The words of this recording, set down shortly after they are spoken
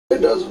It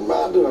doesn't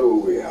matter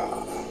who we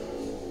are.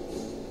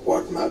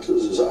 What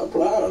matters is our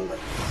plan.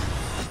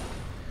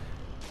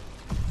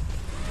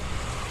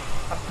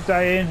 After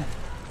dying,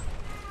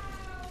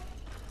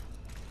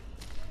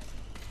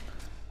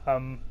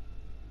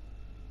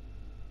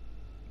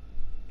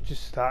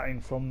 just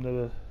starting from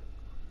the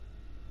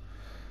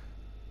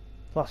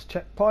last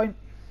checkpoint.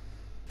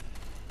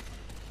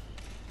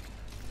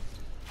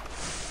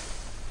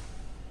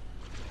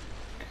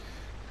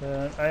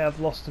 I have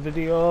lost the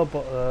video,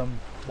 but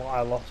what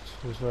I lost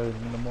was very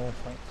minimal,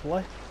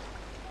 thankfully.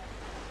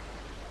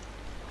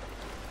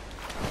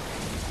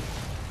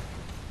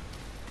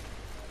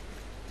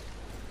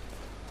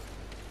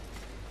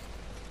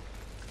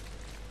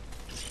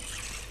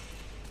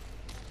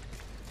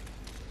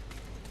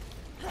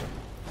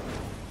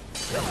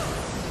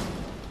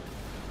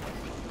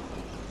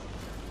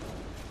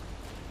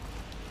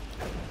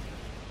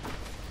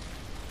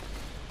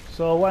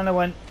 So when I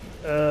went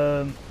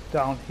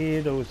down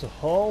here, there was a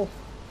hole.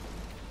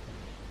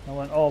 I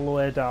went all the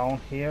way down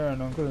here,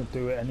 and I'm going to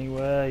do it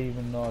anyway,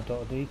 even though I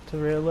don't need to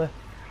really.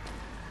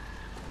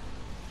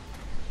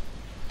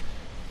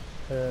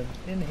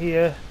 In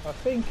here, I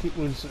think it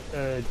was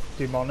a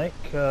demonic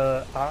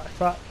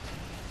artifact,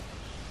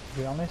 to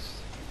be honest.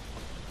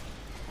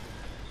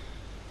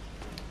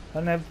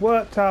 And I've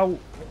worked out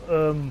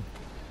the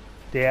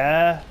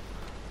air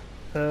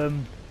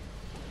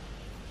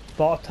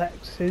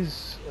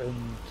vortexes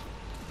and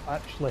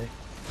actually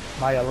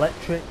my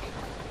electric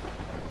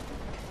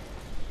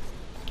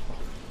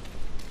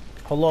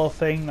hollow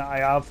thing that I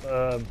have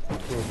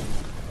will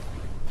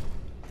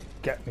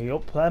get me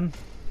up them.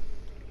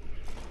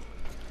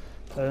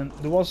 And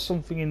there was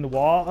something in the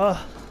water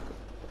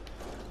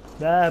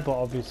there, but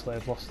obviously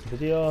I've lost the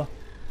video.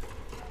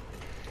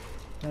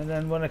 And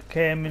then when I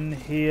came in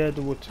here,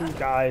 there were two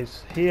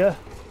guys here,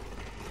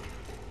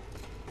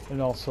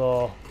 and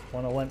also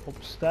when I went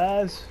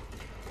upstairs,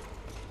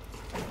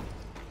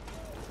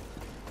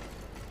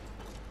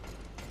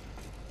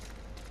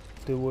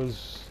 there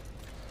was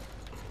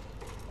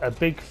a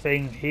big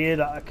thing here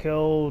that I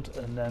killed,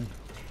 and then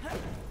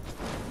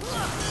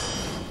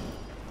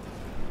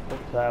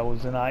up there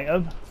was an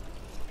item.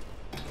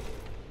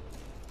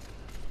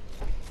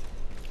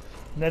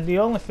 And then the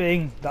only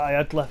thing that I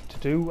had left to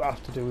do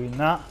after doing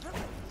that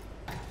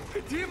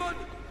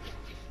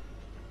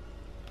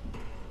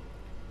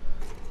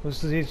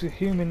was there's a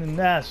human in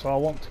there, so I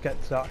want to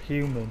get to that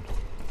human.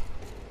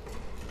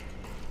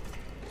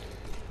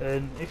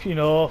 And if you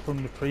know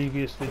from the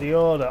previous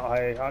video that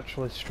I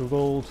actually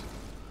struggled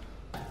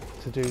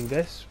to do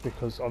this,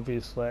 because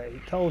obviously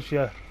it tells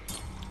you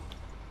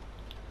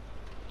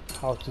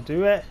how to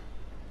do it,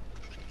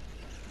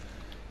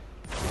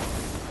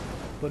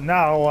 but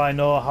now I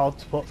know how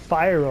to put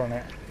fire on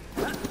it,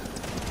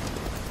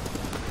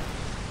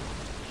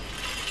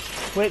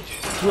 which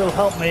will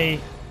help me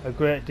a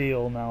great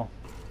deal now.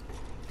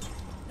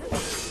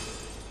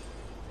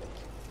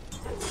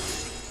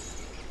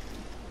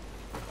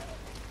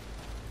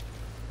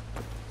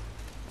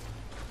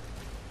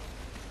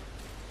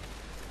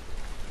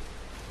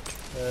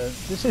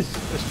 This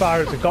is as far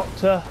as I got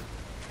to.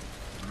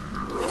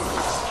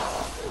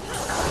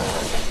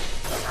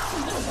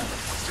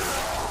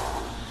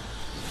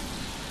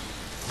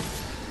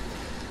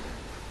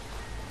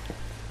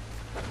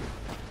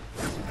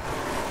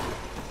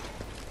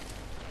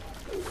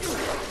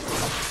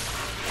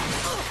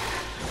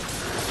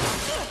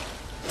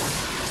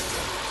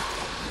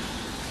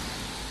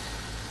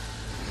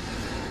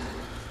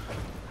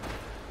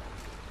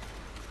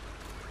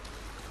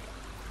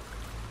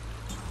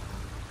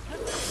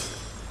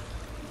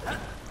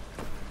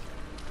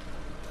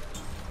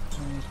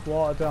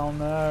 Water down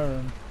there,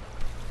 and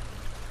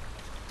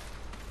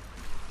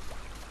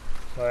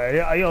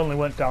sorry, I only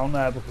went down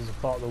there because I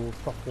thought there was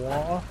proper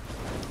water.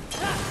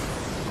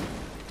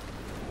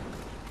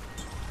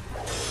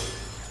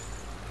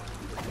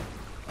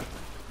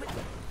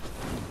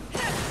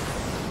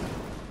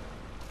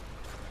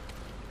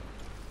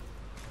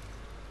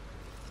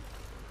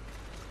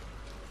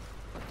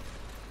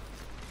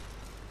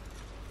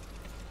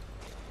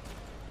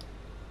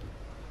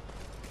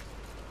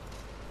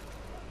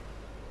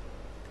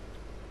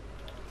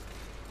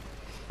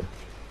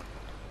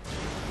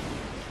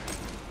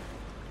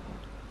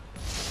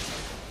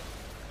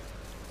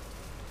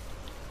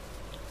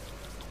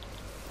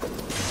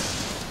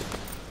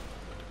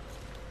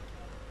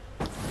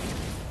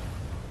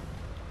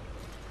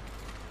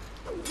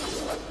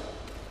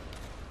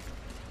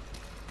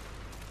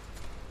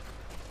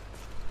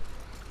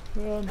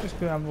 So I'm just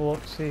going to have a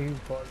look, see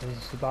what this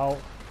is about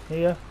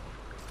here.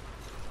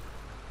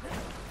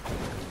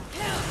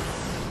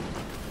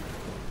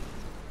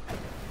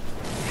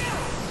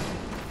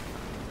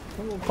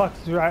 Don't look like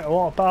there's right a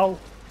lot about.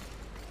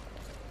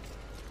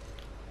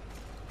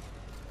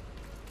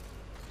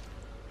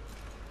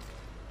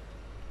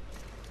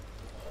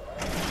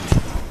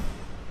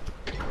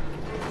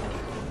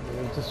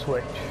 There's a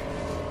switch.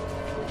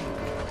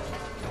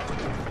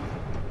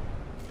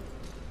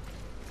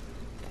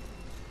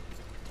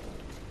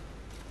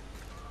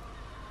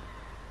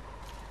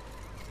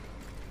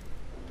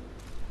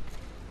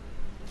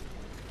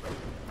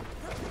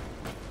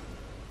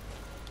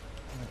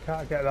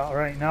 can't get that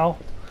right now.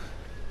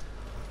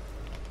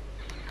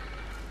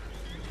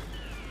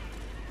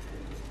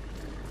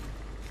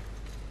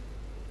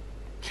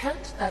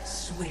 Can't that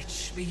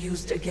switch be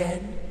used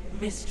again,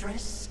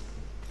 mistress?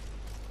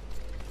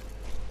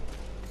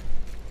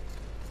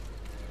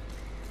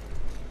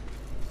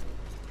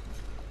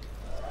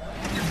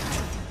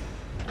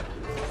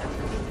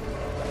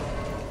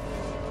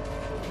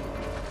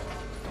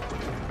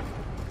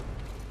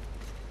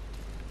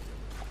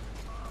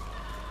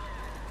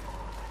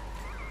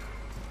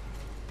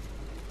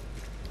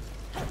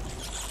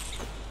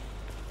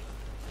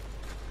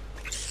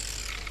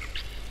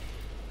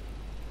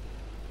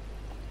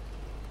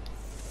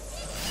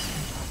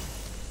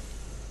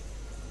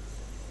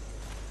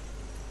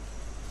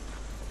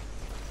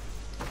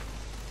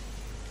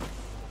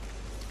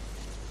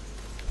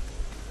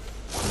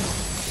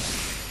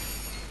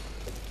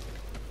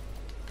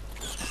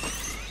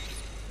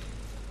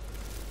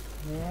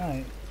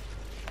 Right.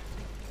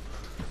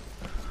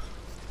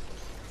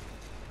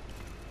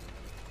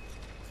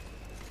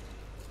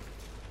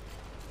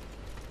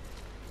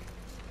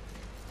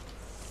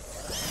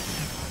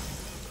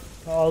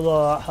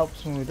 Although that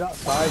helps me with that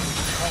side, it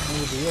doesn't help me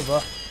with the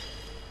other.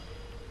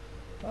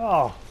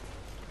 Oh.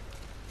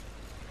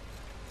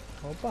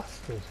 Oh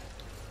bastard.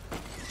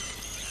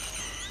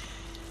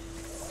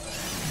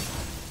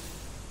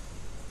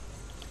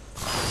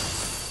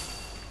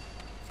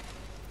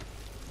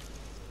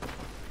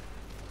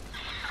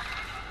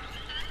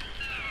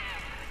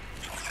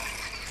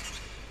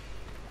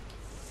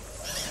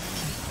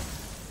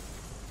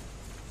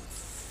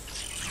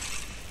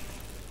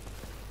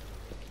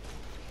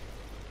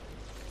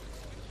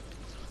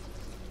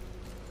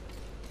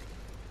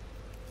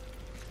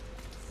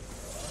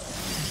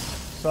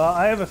 So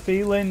I have a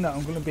feeling that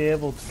I'm going to be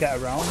able to get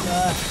around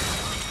there.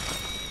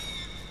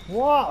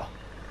 What?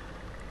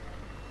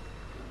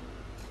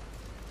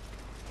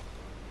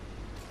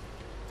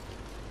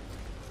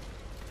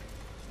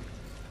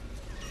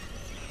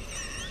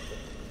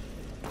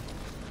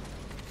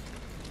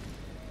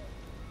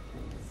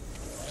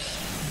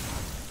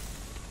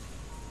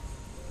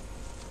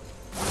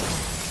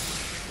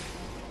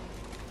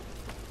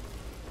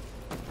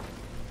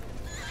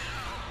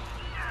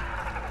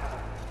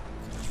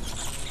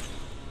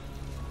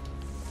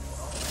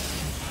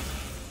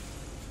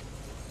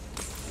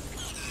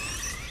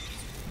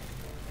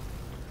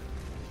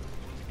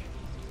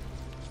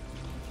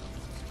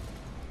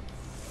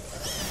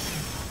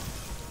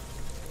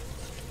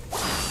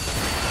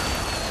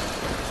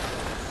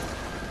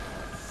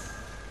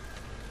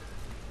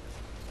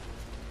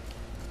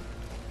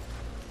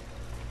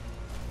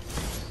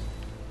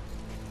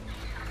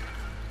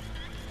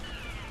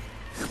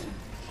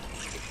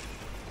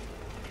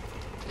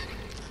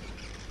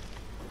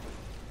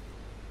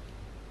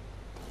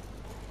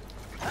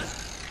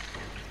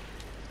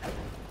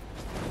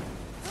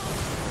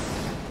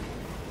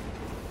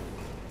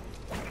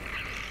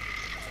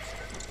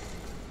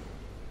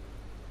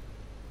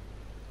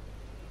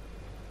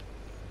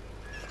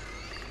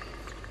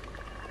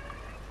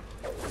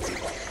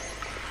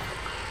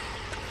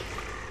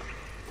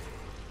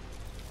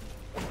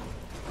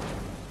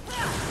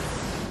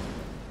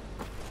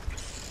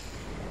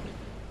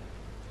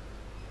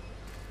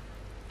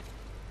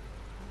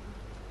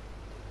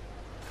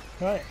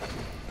 Right.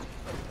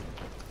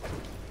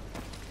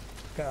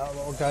 Get that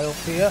little guy up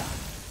here.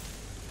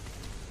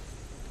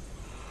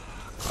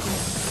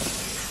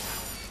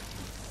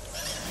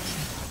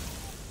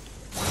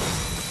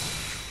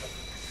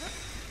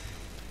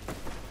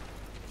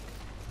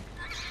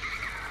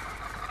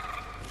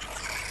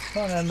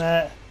 Come on then,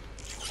 mate.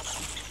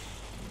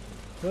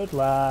 Good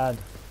lad.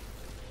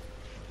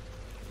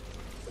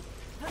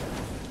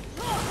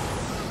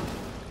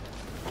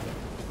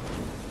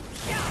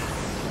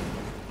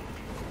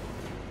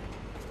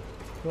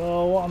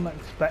 So what I'm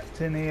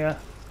expecting here.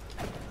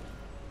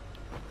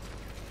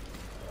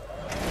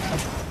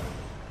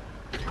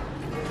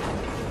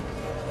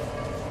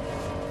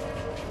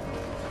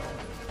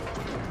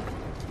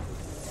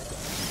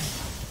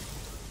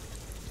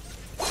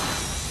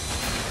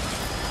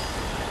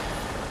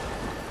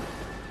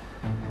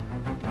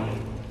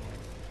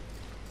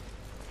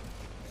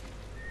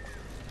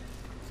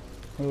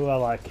 Ooh, I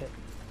like it.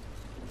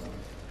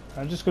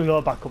 I'm just going to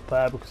go back up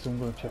there because I'm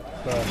going to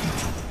check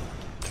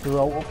the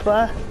route up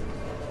there.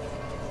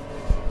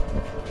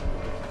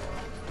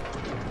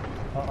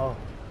 Uh-oh.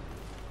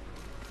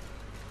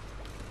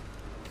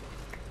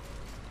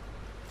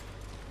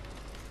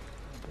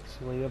 A bit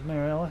silly of me,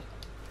 really.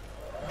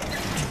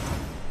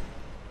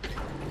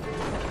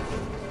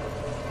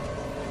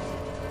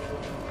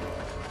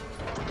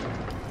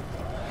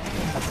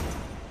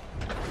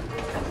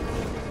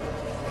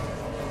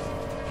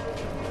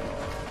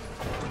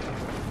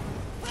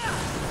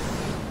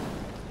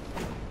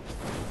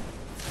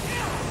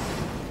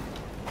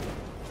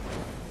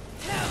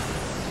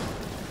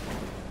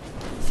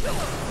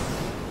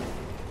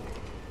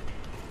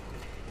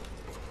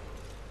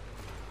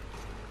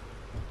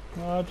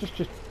 No,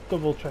 just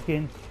double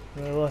checking,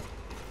 really. Right,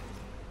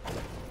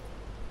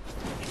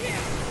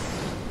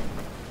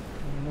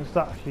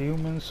 there's that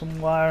human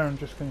somewhere. I'm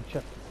just going to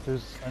check if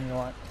there's any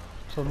like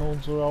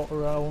tunnels or out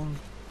around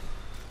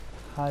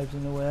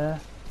hiding away.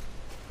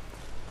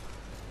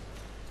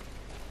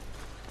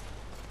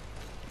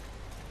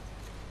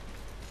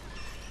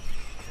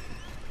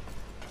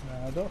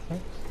 No, I don't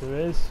think there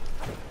is.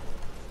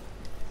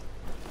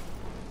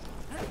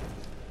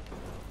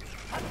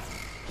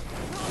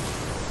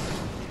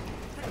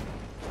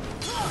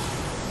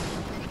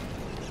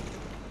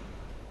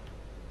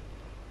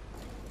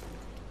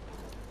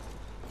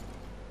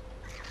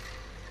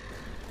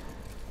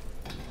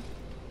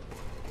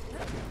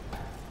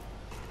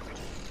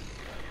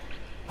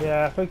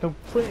 Yeah, I think I'm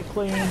pretty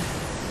clean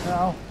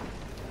now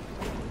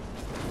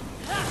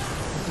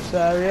with this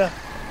area.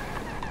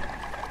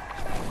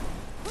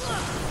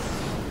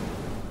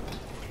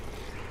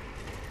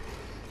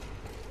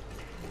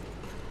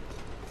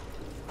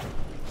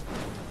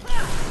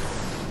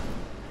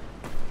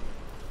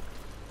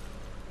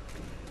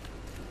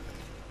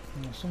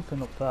 There's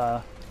something up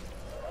there.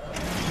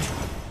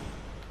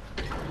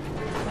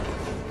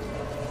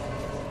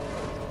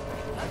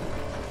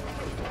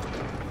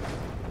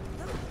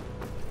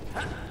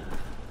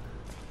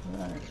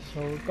 So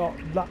we've got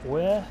that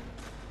way.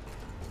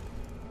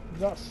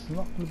 That's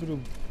not going to be the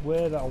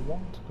way that I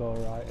want to go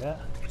right yet.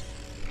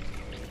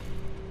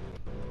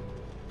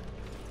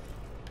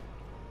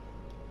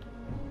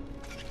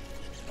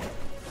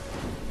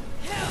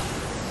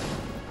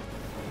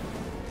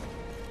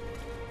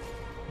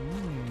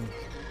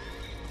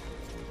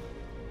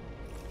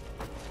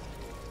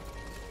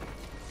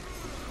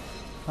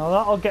 Now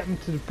that'll get me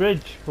to the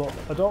bridge, but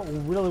I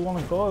don't really want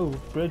to go over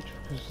the bridge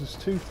because there's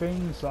two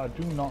things that I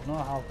do not know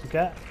how to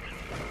get.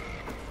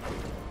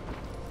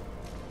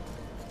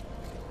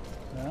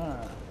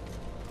 Ah.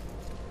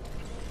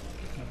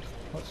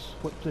 Let's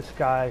whip this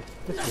guy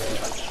this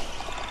way.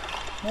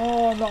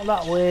 Oh, not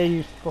that way,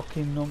 you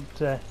fucking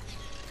numpty. I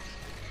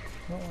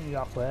don't want you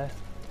that way.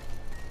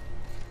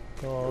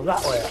 Go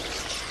that way.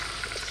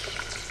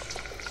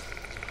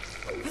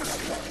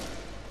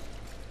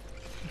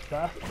 What's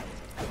that?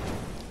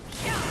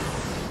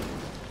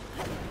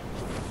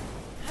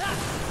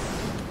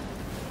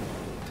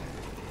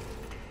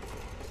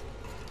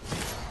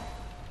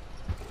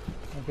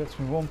 That gets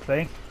me one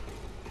thing.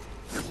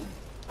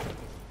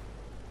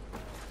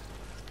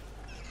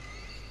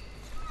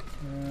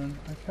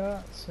 I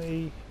can't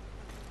see.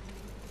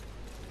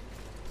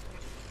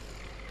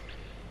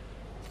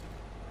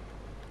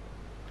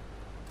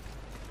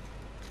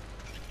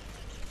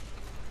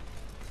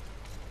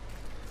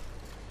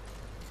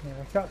 Yeah,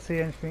 I can't see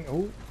anything.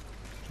 Oh,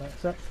 that's a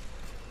sec.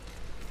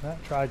 I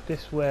tried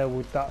this way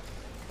with that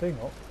thing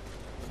up.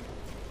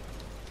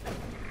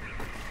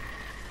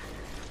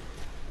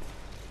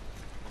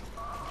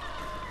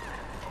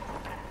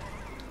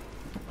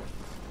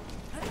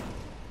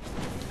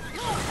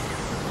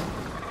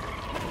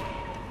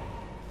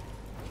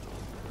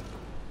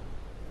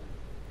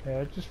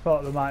 Yeah, I just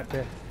thought there might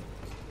be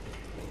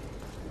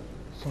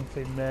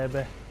something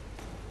maybe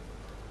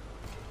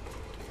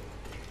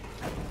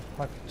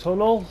like a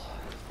tunnel.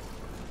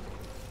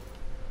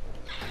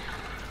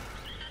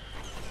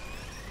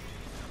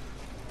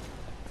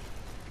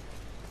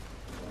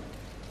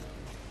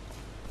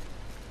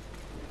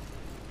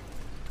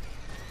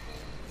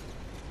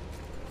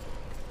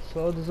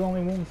 So there's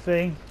only one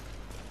thing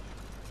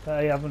that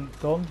I haven't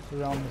done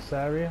around this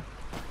area.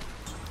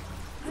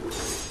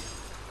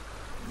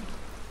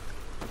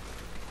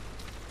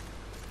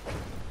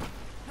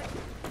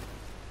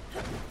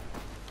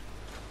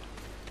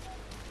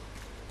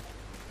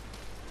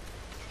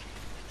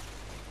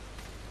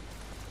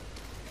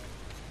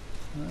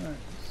 Alright,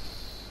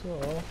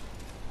 so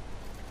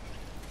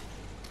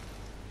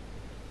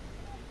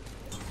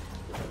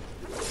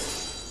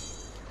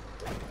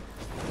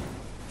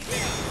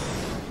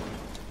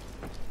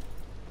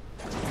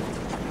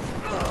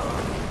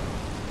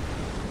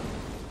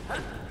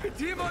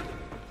Demon!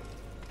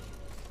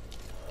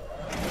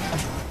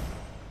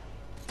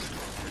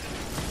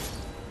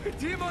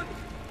 Demon!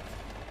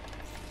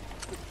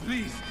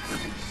 Please,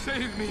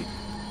 save me!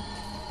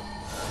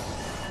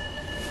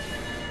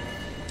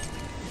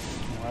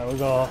 there we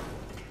go.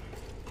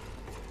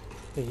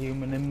 The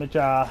human in the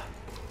jar.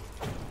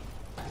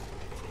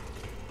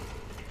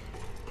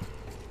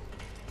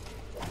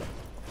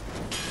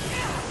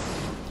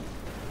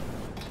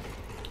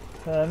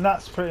 And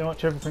that's pretty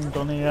much everything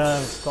done here.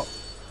 I've got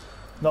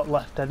not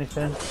left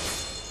anything.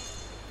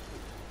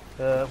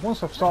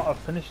 Once I've sort of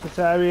finished this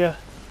area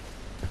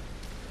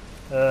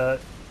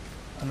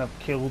and I've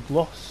killed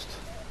Lust,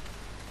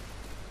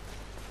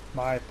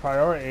 my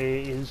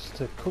priority is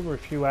to cover a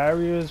few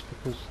areas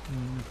because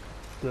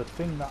the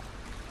thing that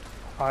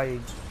I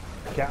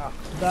get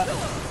after that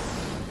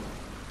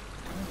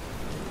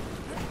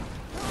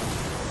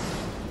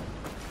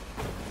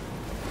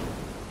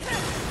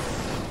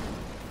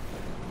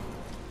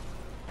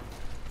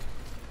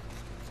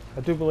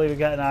I do believe I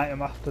get an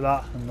item after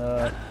that, and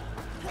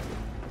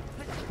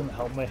it's going to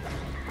help me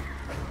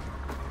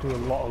do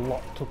a lot of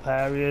locked up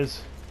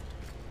areas.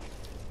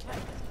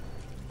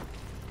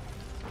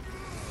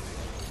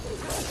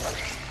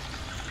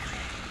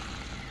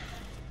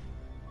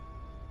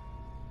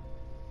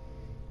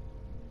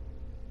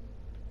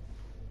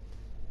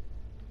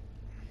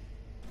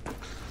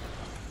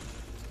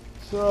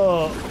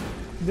 So,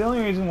 the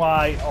only reason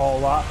why all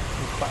that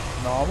is back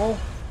to normal.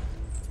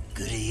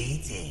 Good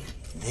eating.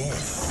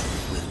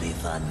 This will be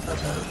fun for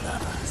both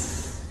of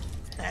us.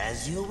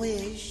 As you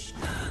wish.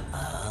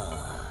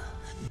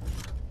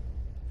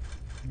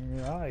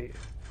 Right.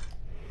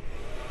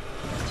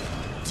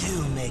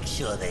 Do make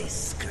sure they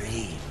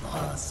scream,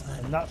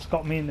 horseman. And that's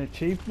got me an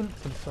achievement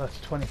for the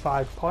first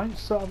 25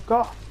 points that I've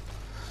got.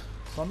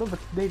 So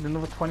I need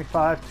another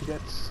 25 to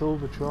get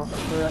silver trophy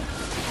for it.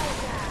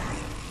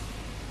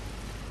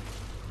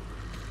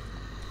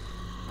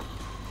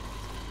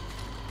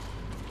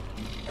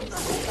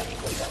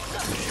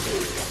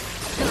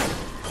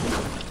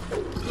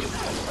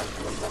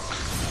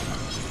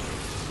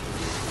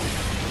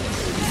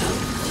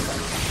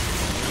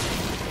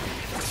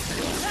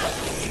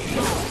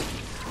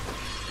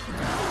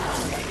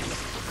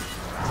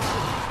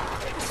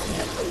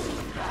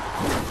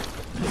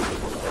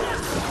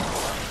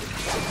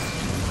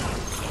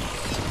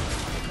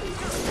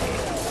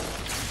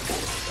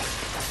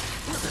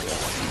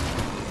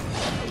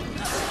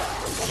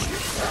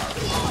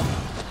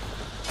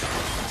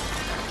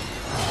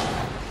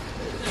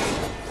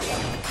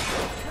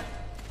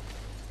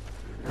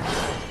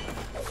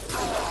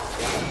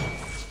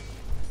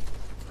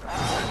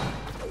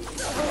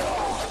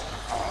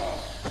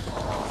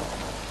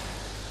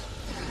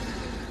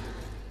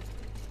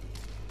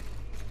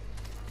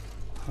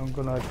 I'm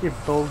gonna give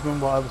Dolgan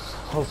what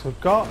I've also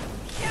got.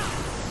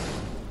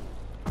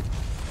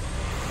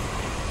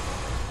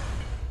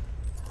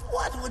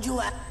 What would you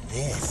have?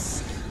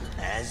 This.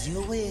 As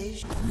you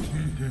wish.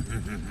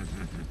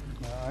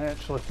 I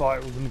actually thought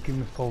it was gonna give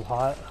me full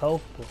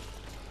health, but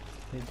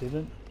it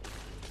didn't.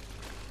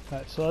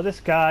 Right, so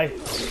this guy.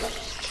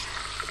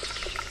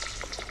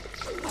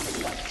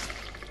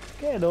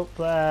 Get up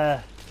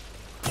there.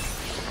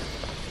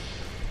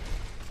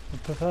 I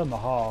prefer my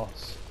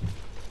horse.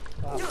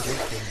 That's a good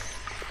thing.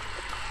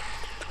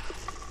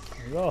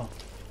 There we go.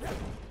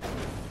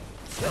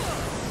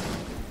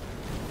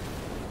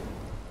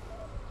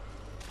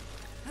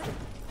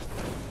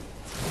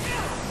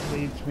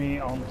 Leads me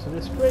onto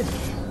this bridge.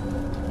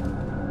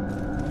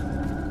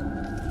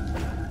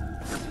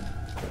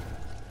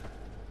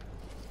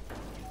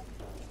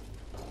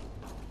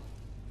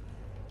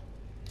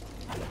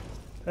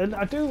 And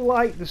I do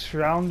like the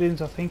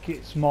surroundings. I think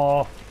it's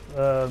more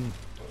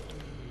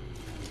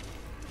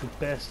we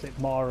based it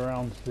more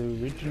around the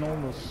original,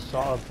 was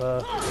sort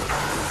of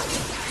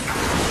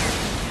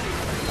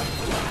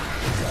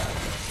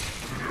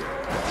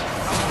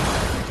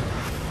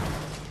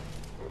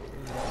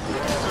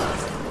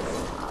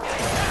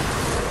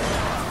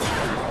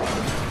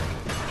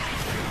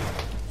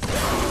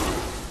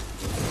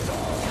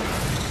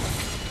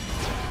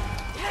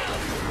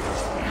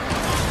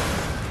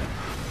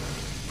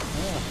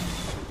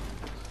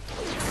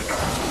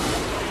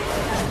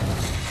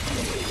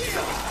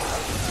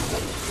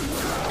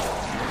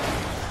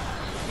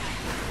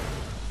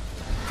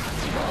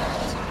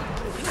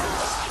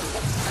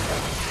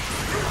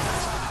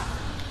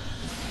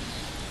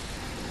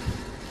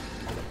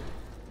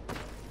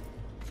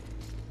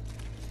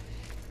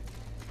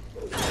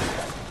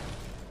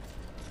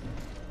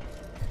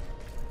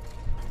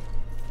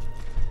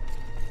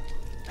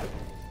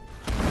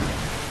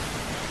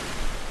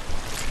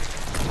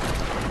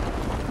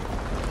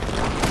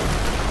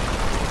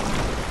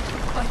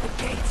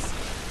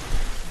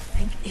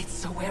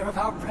Of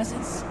our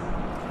presence?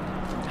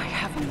 I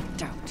have no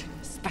doubt,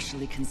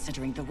 especially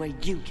considering the way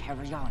you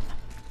carry on.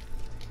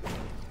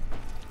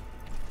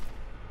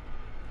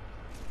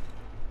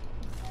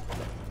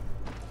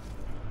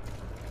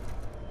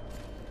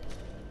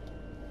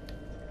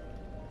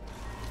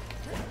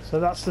 so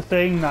that's the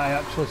thing that I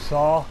actually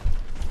saw.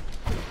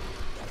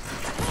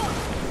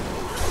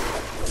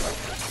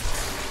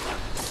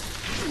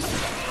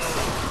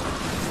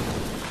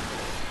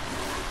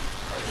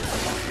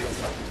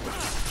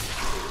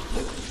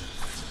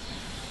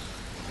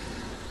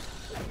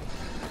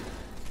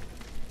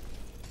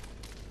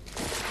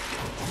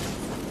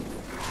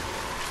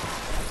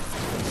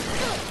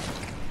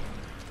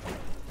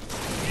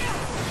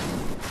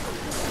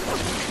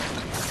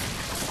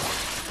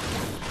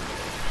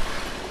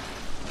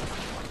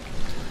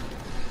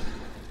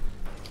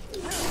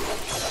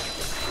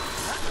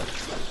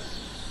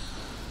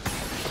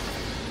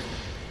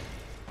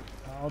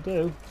 I'll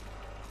do.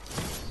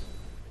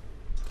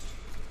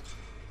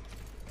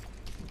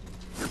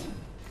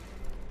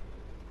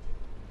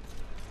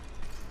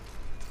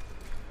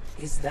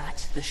 Is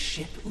that the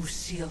ship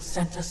Usil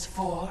sent us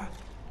for?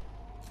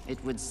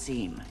 It would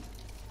seem.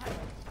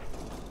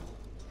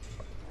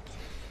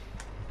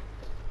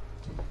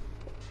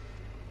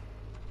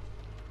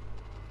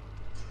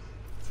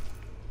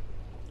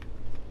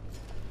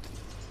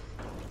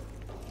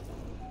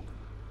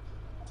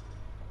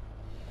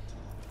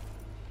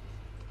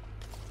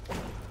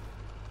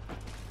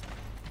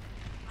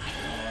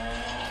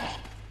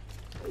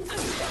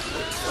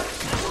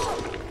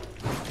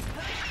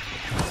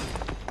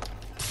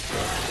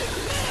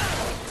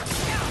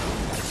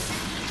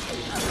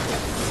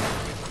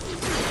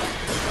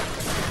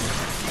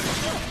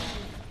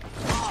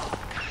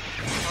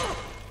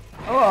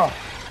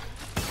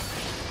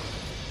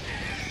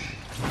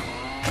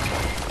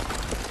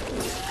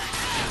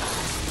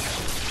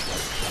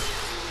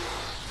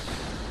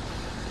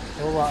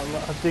 Oh,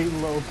 I do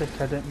little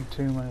dickhead hit me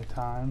too many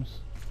times.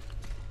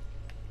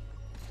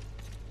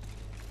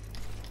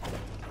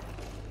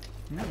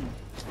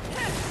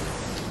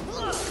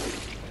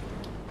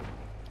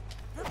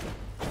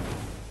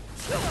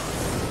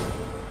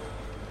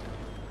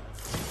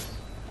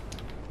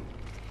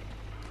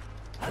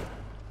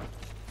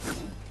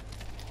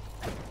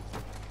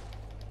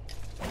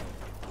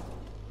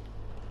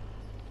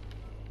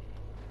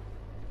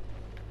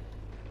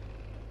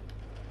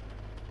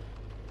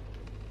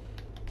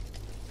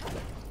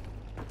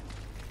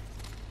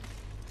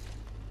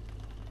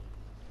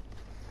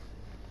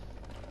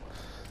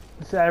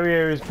 This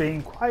area has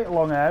been quite a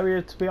long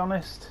area, to be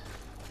honest.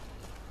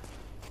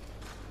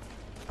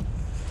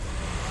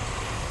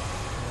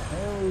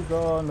 Here we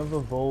go, another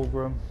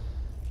Volgrim.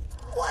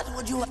 What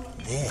would you...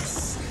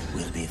 This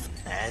will be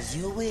as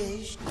you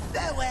wish.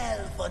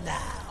 Farewell for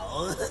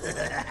now.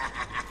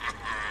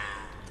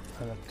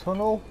 And a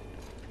tunnel.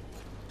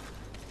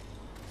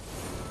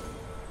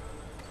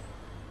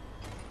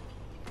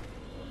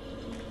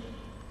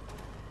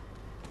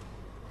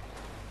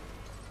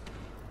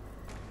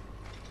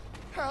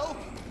 Help!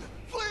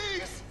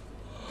 Please!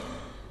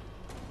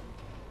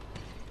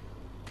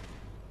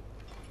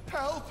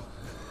 Help!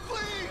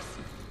 Please!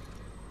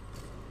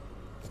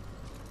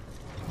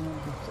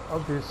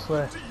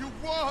 Obviously. Do you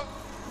want?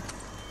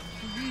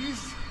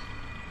 Please?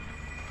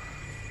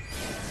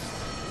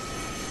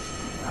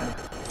 I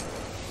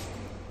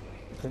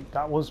think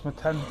that was my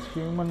 10th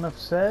human I've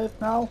saved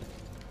now.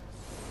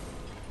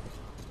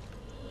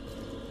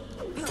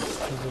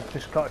 Because I've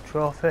just got a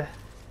trophy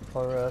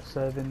for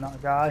saving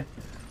that guy.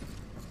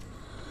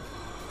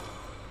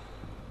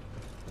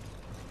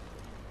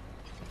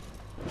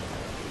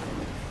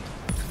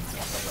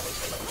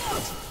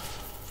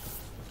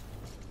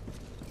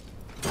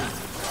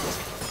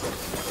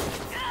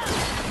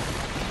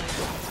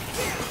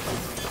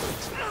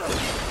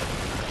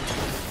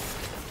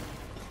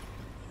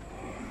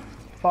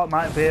 Thought I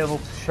might be able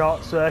to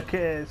short circuit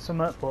it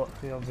something, but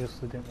it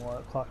obviously didn't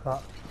work like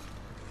that.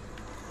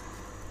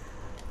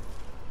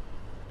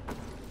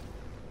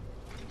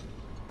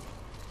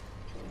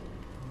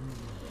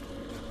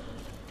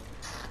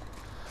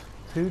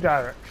 Two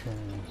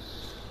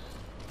directions.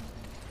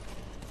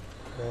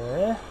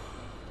 Okay.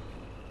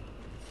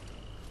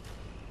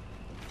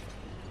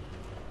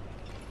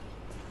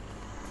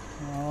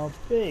 Or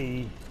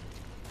B.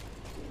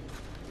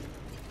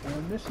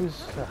 And this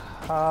is a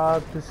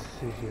hard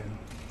decision.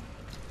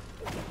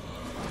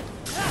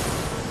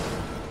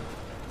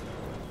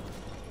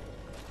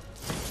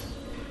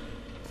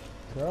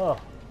 So,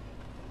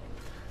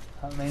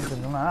 that means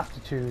I'm going to have to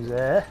choose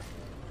A.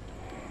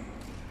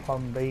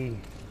 Plan B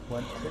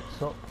when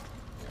it's up.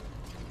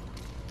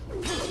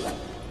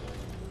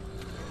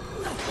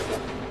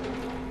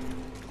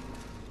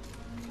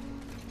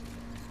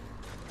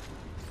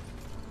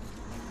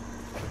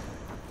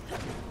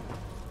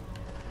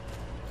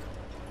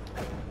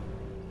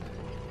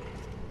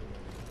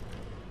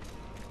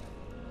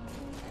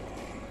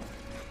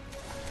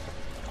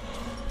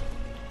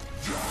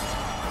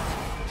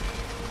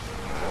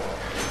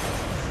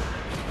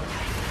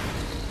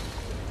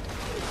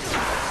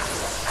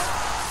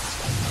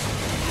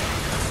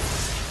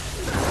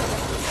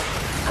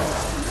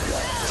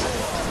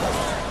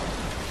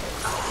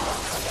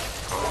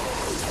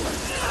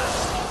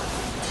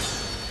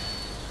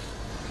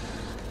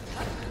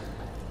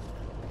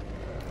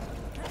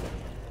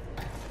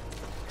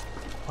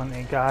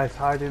 Plenty of guys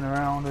hiding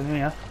around in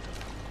here.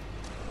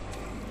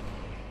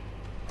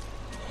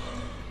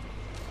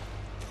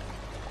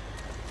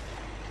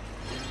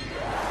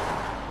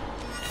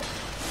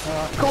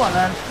 Come on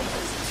then.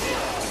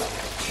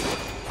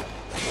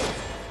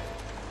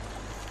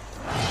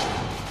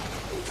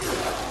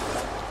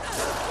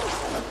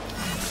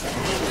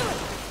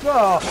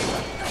 Oh.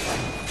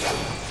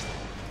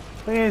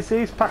 Thing is,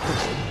 these pack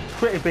a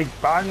pretty big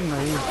bang,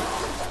 these.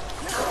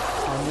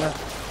 Oh, yeah.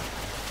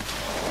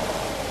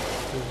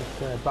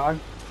 Bang.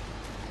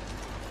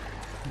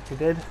 I think he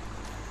did.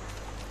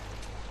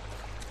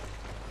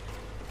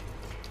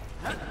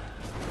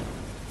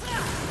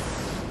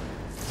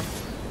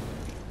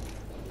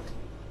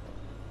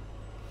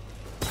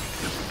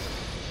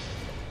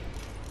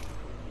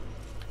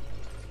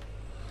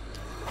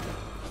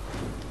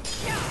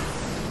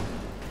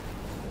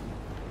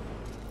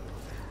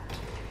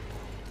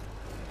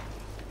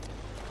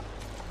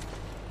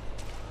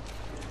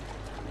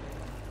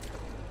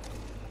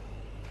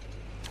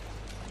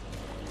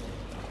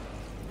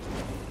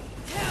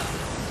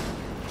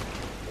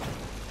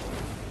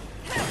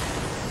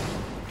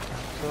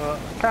 So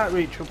I can't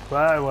reach up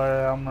there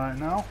where I am right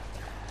now.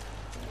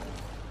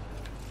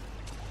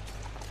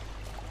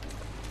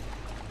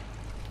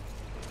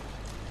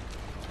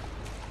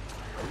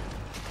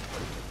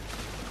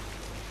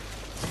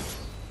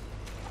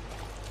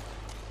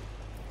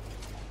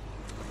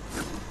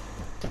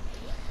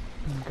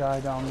 Guy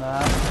down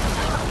there.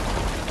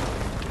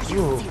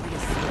 You seriously,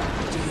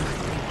 do you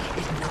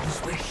think it knows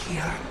we're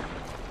here?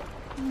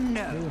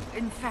 No.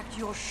 In fact,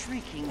 your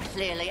shrieking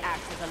clearly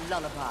acts as a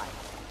lullaby.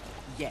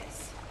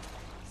 Yes.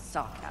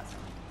 Sarcasm.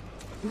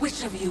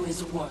 Which of you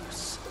is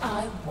worse?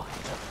 I wonder.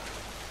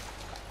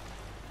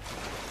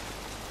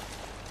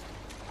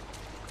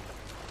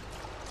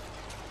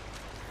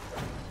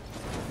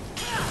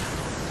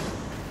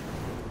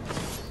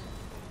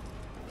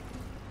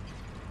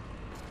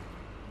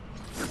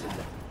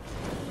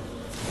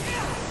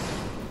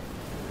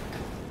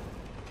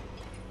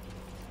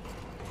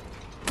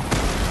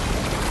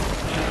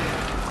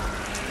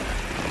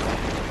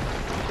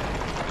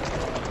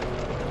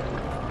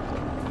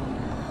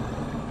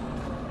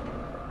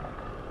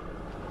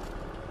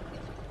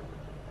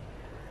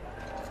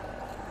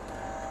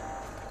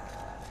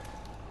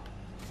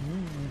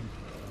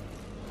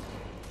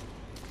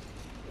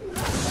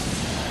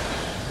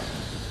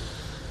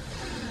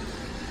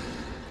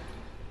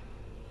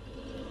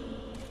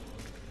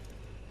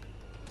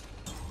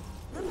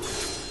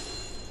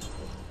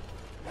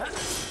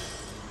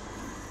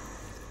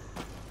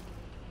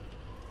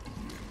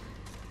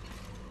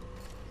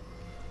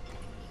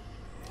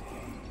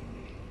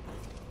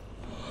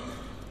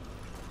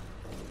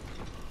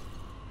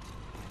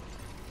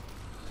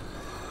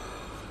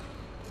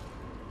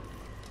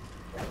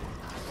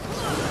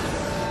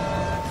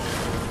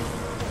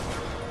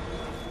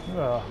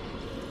 Oh.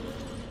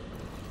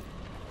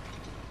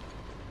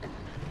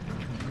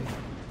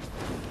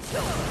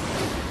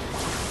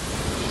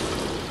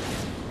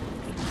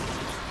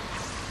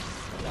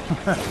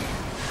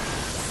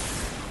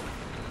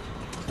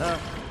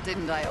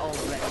 Didn't I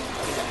already?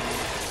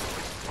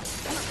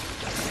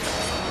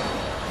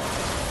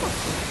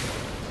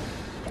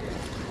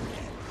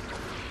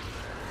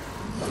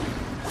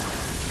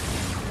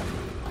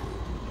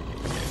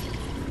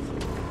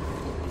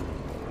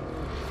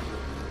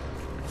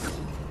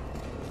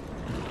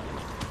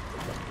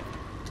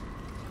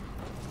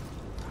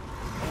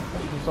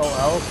 Result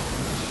else,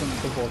 I'm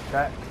just gonna double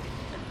check.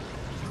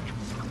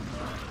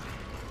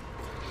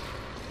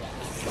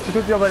 It's a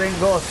good job I didn't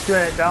go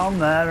straight down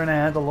there and I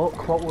had a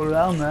look what were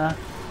around there.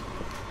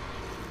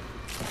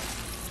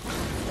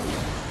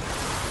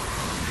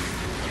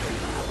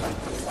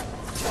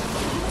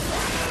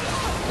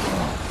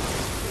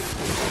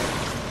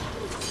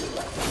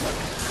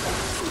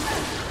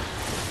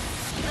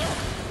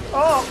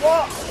 Oh,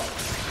 what?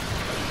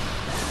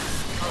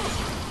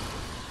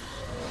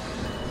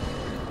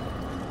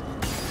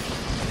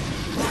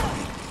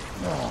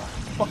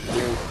 Fuck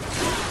you.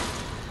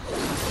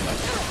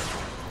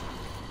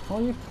 Oh,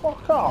 you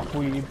fuck off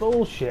with your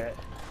bullshit.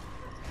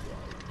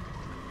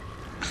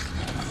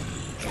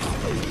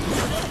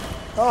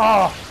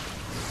 Oh!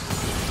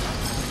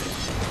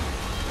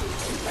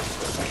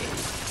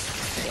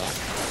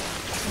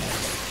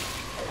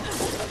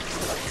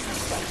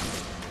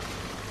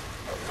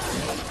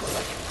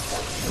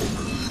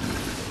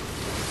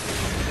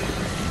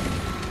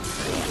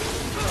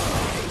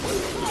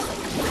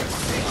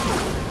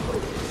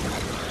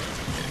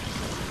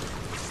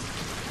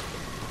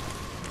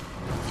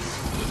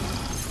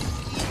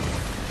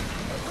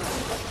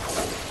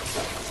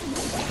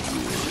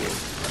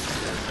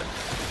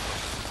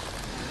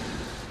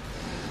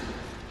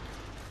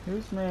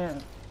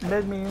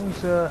 Made me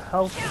use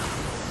health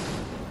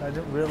I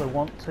didn't really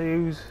want to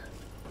use.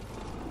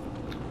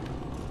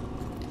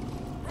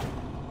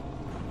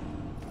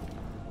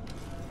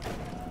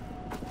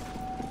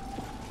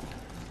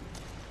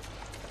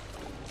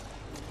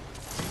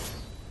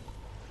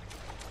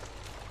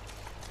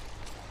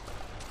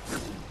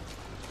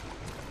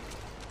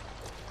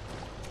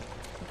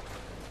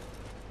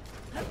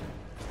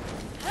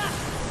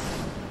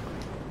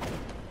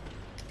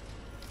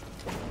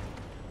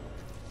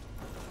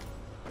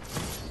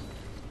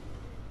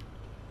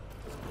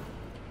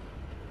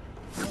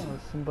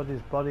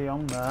 Somebody's body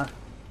on there.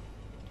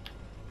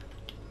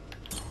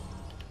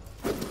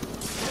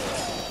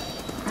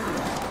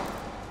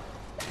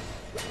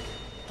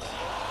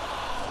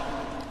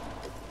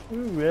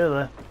 Ooh,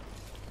 really?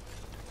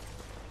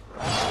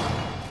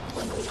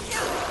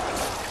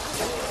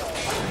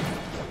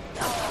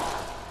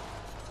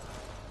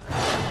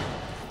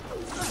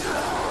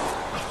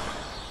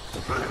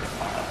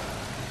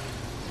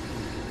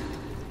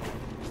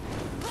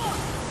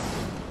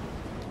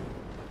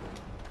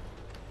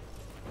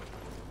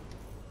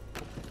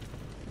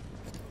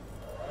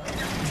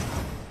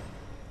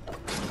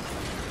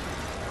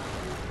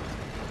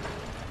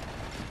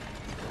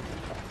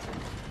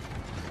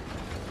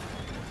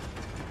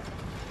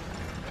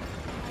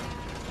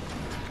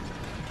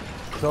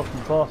 Go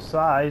from both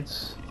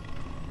sides.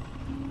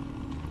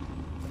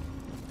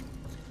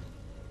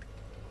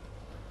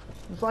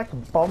 There's like a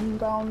bomb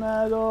down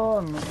there though,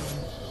 and I'm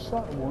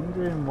sort of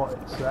wondering what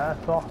it's there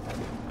for.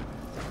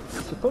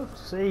 I couldn't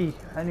see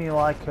any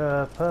like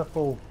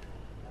purple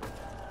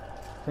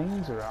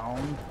things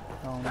around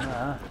down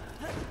there.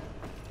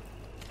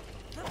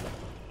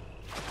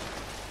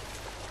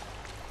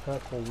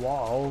 Purple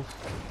walls.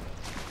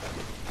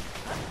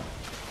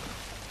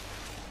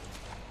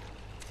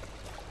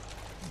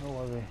 No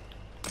worry.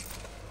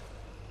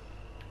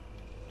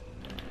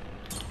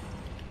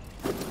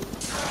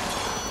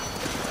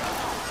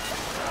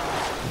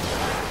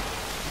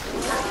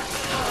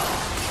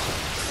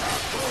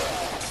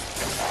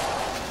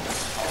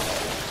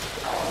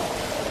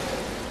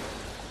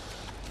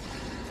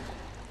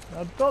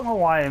 don't know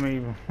why I'm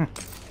even... I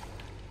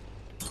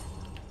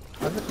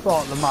just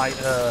thought they might,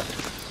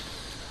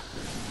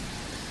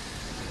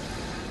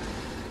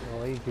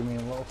 well, you give me a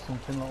little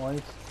something at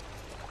least.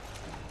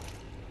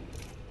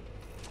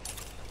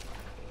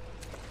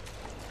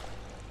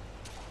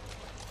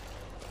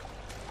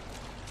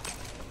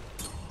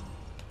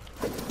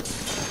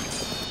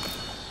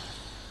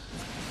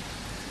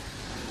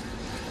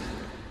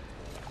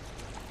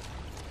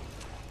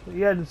 But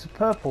yeah, there's a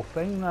purple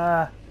thing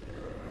there.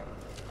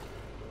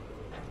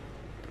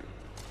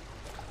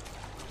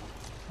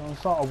 So I'm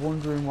sort of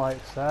wondering why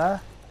it's there.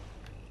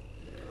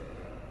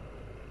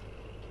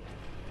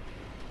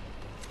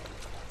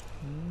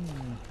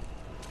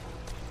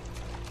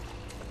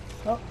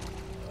 Oh.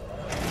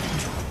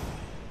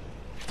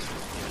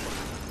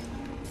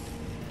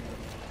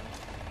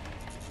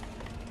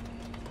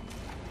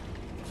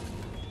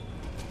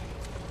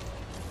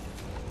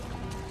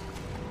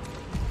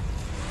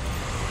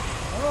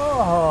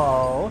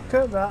 Oh, look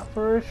at that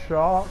for a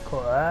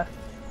shortcut there.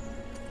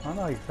 I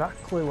know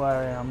exactly where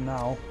I am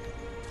now.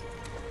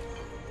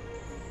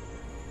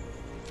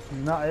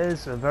 And that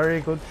is a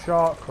very good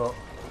shortcut.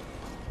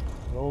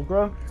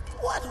 Wilgram.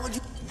 What would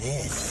you...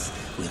 This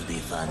will be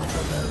fun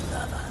for both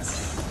of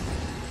us.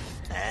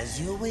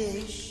 As you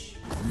wish.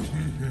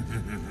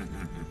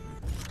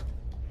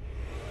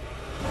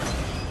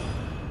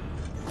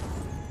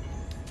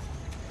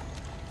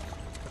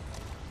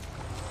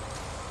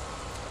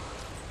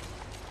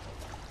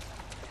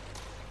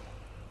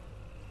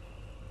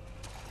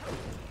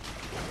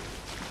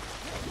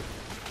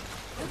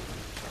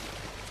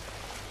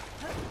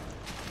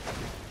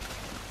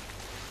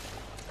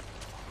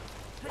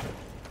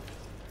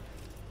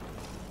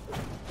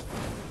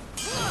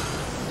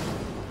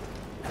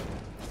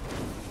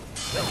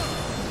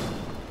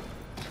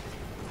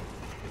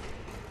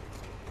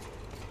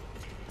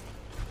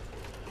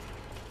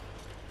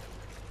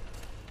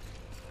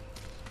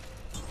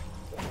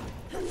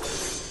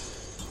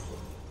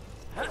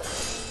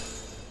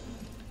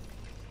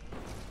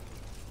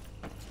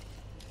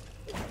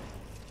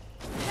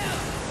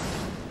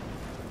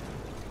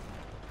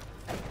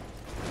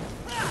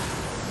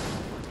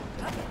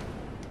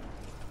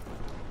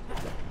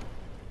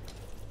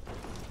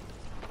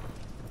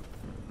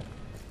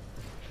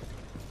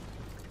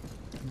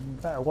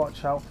 Better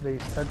watch out for these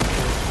tentacles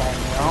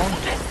falling around.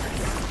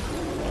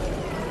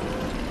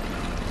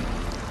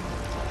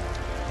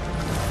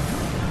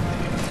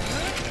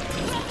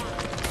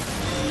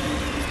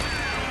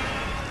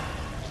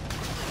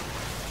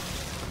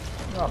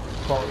 Oh,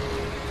 fuck.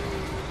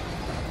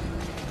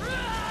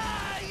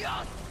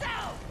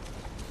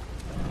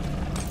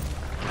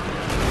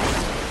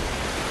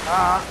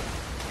 Ah!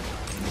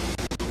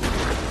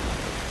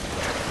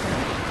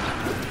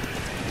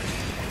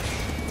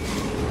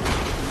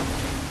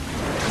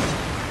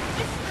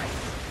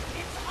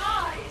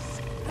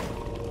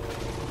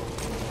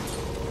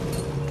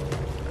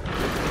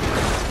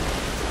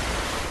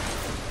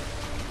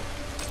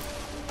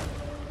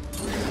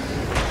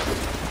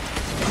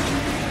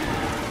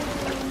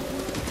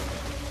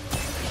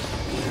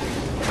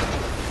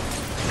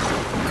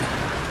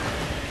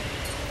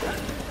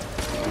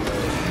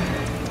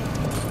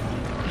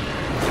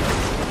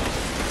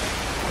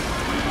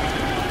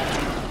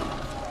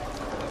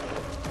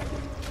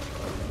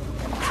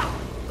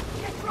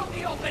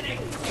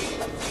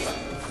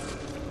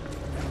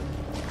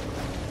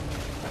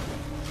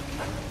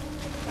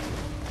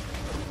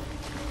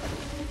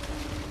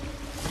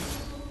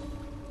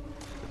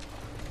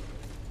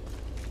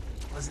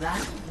 Was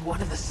that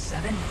one of the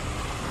 7?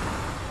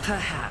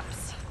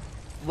 Perhaps.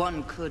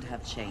 One could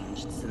have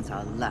changed since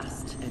our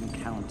last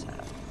encounter.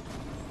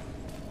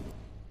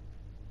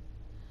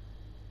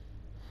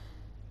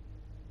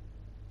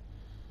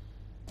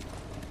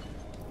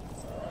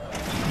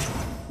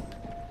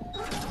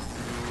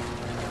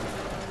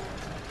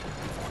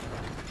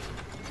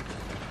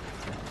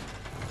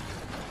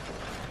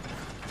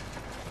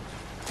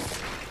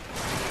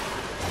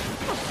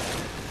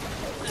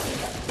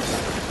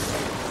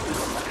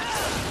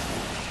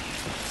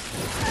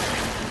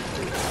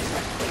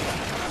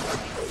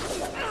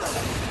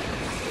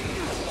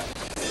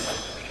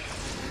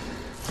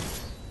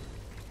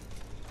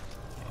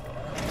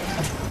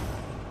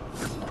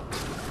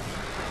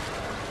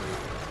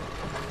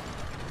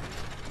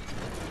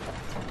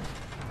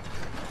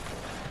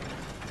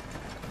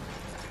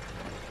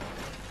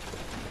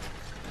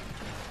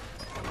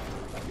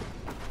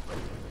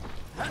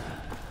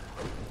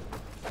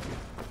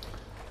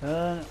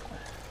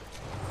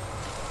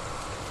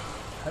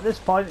 At this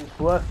point, it's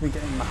worth me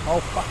getting my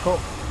health back up.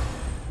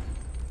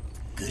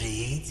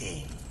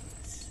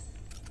 Greetings.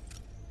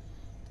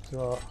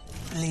 So,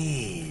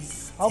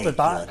 Please. I'll be take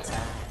back. your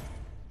time.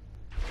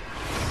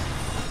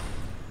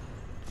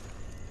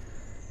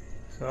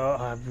 So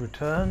I've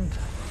returned.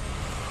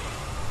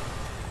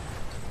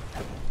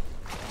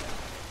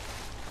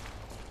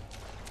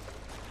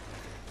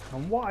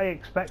 And what I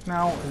expect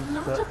now is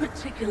Not that... a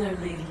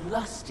particularly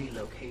lusty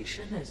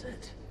location, is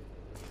it?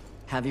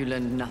 Have you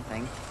learned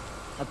nothing?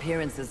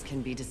 Appearances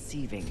can be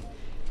deceiving.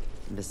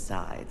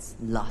 Besides,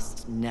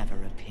 lust never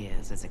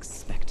appears as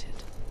expected.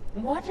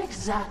 What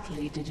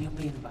exactly did you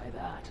mean by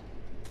that?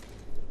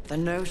 The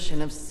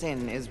notion of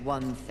sin is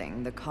one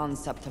thing, the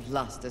concept of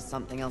lust is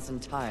something else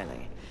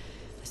entirely.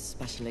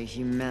 Especially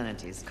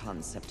humanity's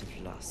concept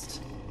of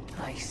lust.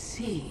 I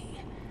see.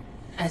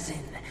 As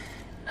in,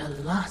 a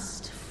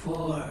lust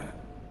for...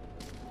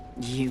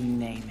 You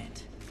name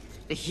it.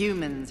 The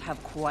humans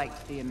have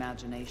quite the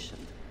imagination.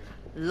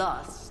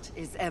 Lust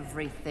is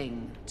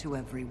everything to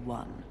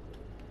everyone.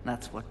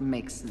 That's what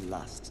makes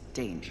lust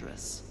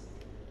dangerous.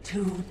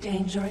 Too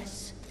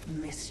dangerous,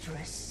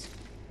 mistress?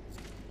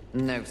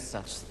 No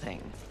such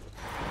thing.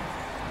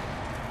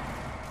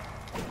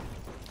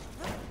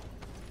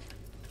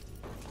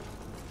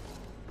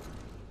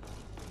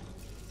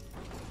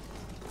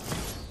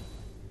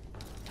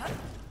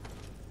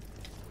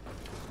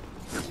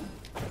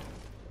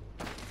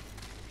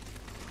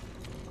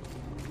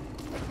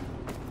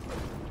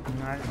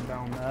 Nothing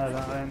down there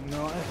that I didn't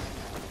notice.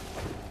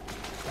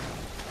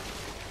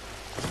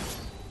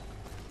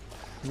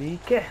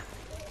 Sneaky.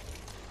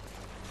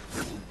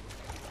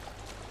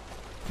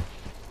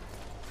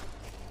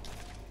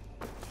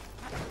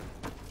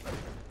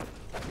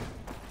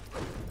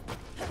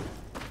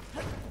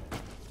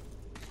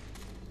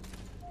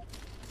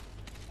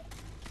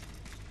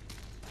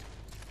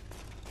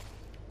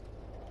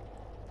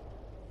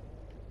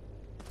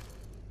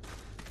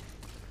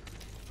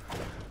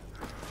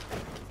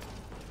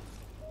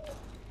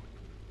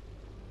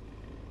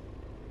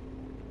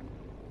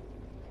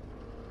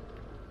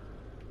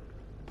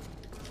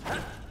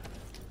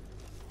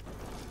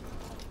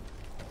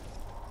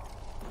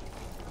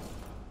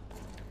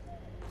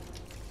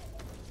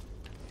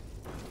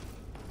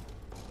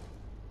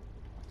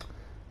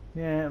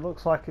 Yeah, it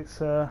looks like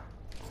it's we're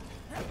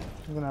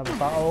gonna have a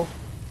battle.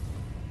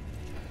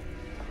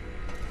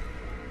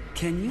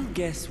 Can you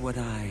guess what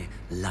I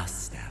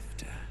lust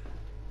after?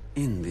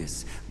 In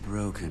this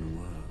broken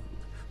world,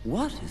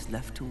 what is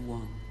left to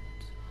want?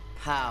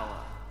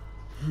 Power.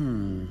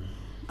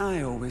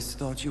 I always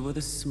thought you were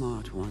the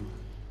smart one.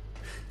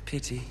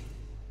 Pity.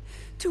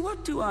 To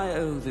what do I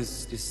owe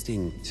this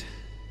distinct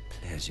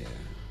pleasure?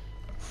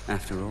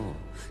 After all,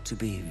 to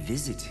be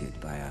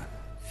visited by a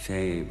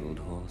fabled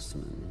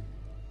horseman.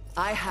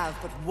 I have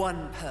but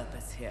one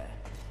purpose here.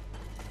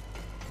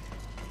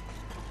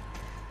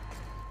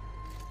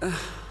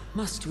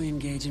 Must we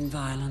engage in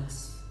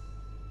violence?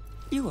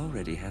 You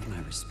already have my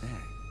respect.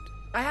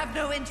 I have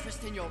no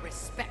interest in your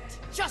respect,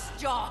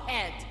 just your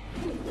head.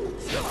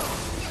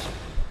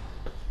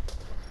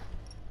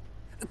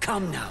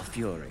 Come now,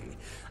 Fury.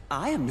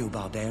 I am no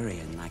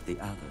barbarian like the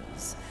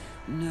others.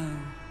 No,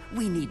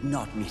 we need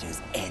not meet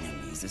as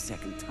enemies a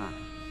second time.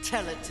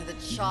 Tell it to the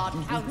Charred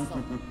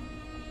Council.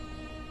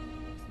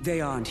 They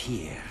aren't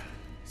here.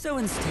 So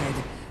instead,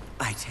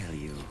 I tell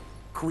you,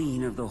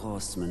 Queen of the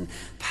Horsemen,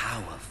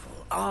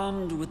 powerful,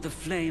 armed with the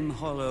Flame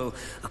Hollow,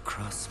 a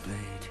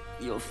crossblade,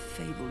 your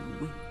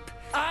fabled whip.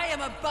 I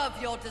am above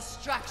your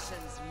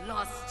distractions,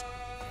 lust.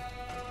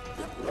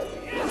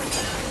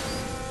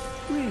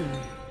 Really?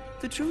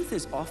 The truth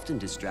is often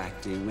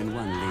distracting when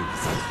one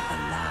lives a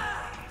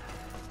lie.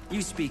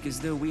 You speak as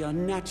though we are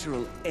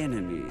natural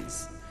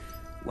enemies.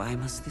 Why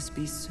must this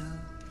be so?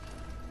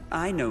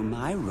 I know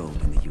my role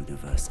in the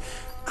universe.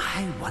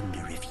 I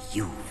wonder if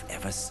you've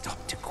ever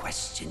stopped to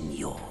question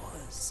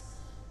yours.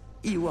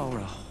 You are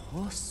a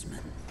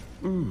horseman.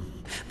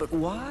 But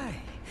why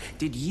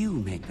did you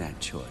make that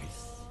choice?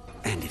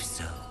 And if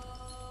so,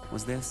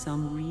 was there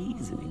some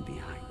reasoning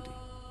behind it?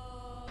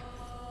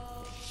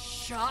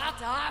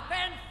 Shut up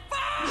and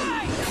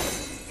fight!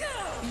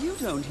 You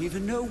don't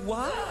even know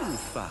why you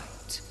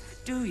fight,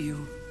 do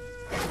you?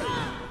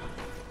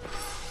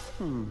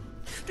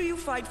 Do you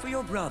fight for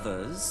your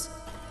brothers?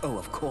 Oh,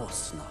 of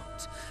course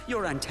not.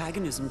 Your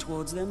antagonism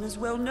towards them is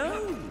well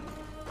known.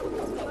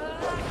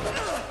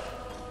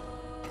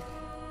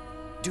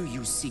 Do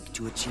you seek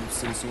to achieve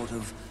some sort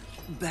of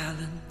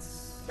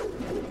balance?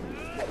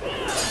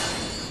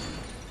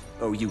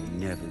 Oh, you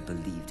never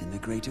believed in the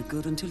greater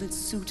good until it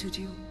suited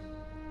you.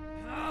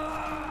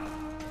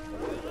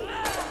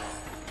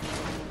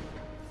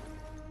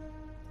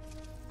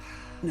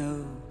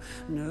 No,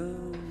 no,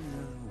 no.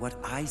 What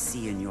I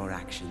see in your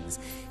actions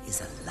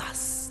is a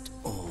lust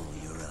all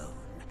your own.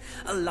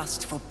 A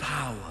lust for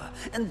power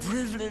and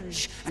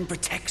privilege and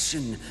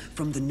protection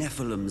from the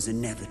Nephilim's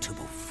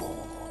inevitable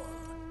fall.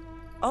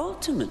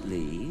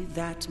 Ultimately,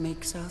 that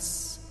makes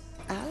us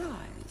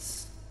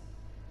allies,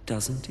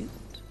 doesn't it?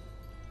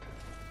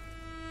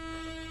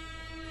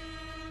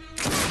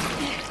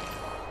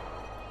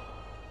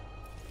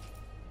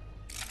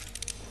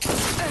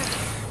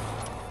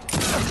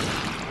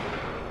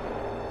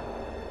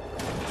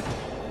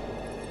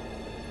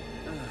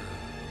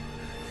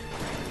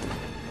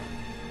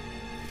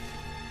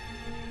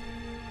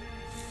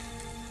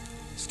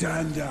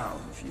 Stand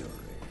down, Fury.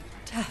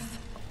 Death.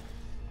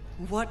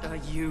 What are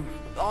you,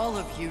 all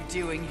of you,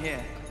 doing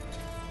here?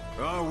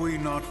 Are we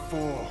not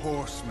four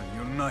horsemen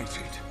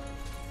united?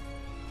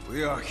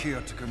 We are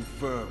here to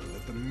confirm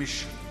that the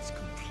mission is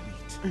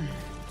complete.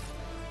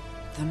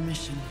 The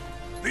mission.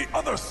 The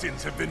other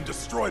sins have been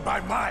destroyed by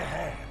my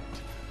hand.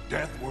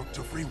 Death worked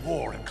to free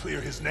War and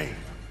clear his name.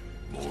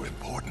 More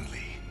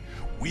importantly,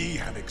 we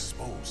have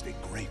exposed a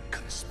great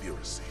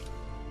conspiracy.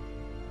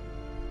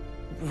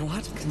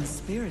 What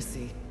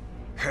conspiracy?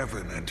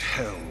 Heaven and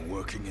hell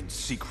working in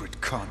secret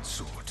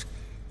consort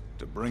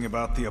to bring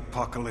about the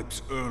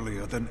apocalypse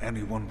earlier than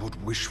anyone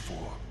would wish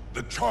for.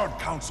 The Charred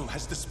Council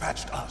has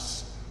dispatched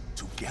us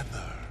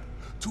together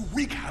to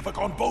wreak havoc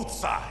on both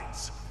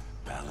sides.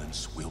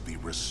 Balance will be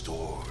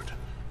restored.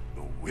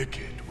 The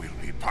wicked will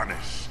be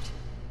punished.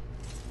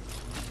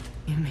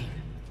 You mean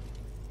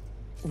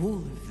all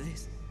of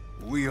this?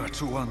 We are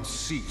to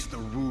unseat the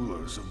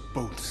rulers of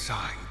both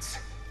sides.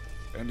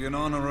 And in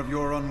honor of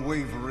your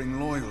unwavering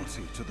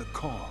loyalty to the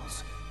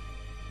cause,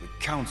 the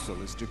Council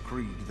has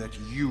decreed that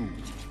you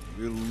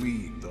will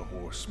lead the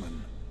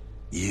Horsemen.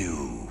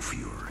 You,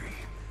 Fury,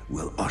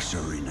 will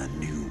usher in a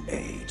new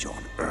age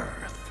on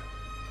Earth.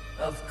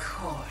 Of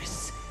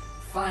course.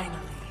 Finally,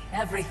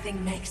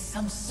 everything makes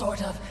some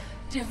sort of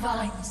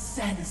divine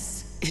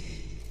sense. It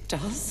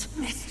does?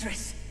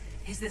 Mistress,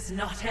 is this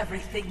not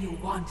everything you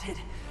wanted?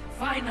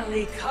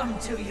 Finally come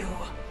to you.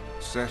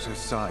 Set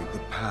aside the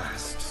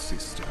past,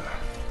 sister.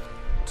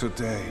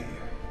 Today,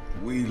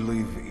 we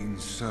live in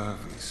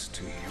service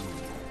to you.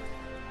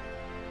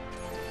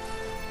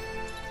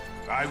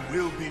 I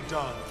will be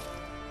done.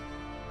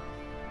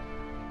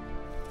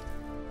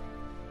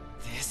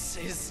 This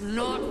is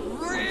not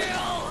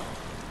real!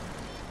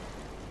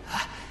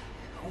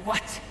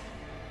 What?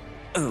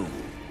 Oh,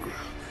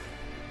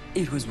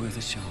 it was worth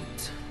a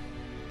shot.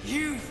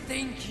 You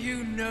think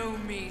you know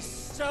me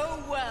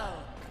so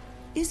well!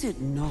 Is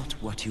it not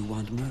what you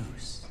want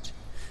most?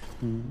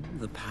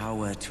 The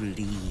power to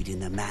lead in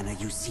the manner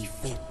you see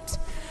fit.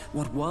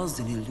 What was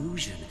an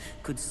illusion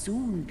could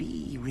soon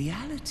be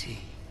reality.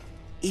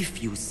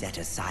 If you set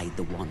aside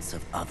the wants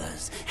of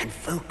others and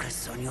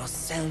focus on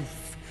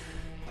yourself.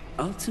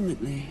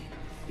 Ultimately,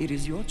 it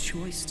is your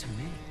choice to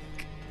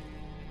make.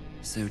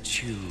 So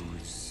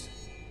choose.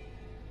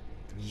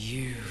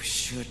 You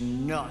should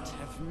not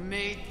have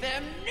made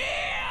them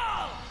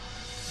kneel!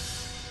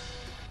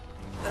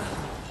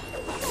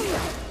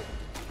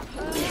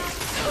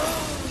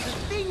 Oh, the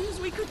things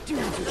we could do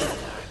together.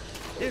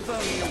 If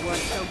only you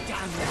weren't so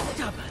damn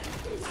stubborn.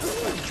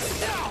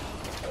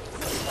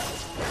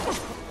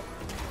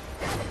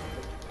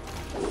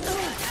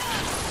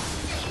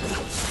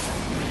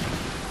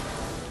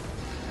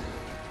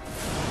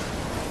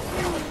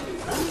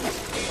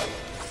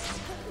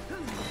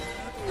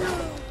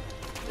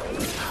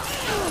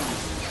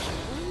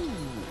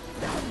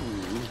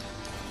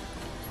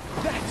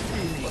 That's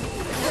feeling.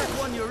 That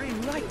one you're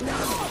in right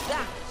now.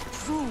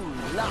 That's true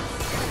love.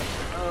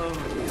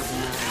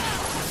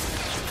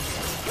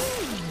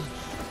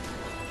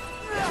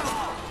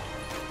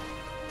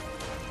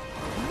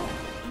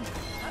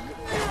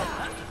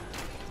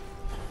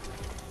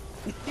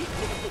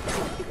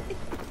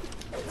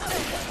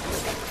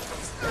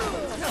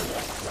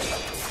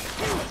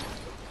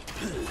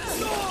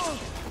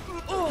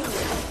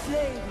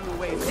 Flavor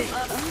away this.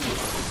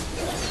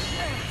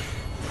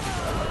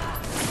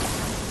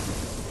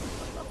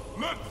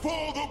 Let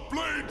fall the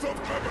blades of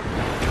heaven!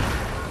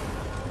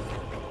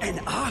 An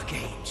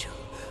archangel.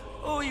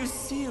 Oh, you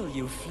seal,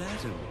 you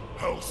flatter.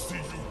 I'll see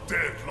you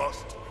dead,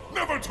 Lust,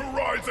 never to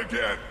rise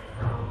again!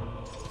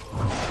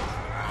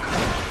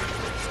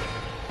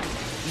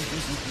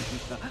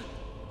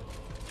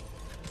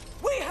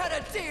 We had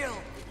a deal!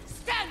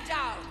 Stand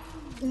down!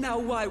 Now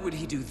why would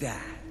he do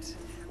that?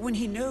 When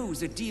he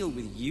knows a deal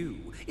with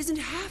you isn't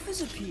half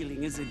as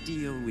appealing as a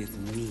deal with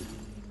me.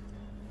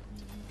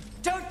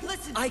 Don't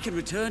listen! I can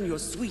return your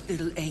sweet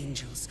little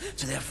angels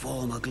to their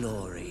former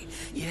glory.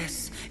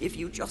 Yes, if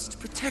you just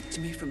protect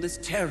me from this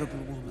terrible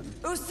woman.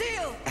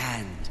 Lucille!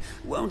 And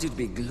won't it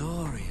be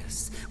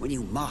glorious when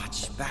you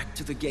march back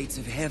to the gates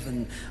of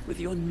heaven with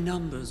your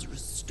numbers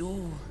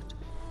restored?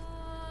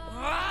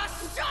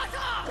 Shut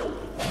up!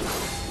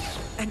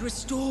 And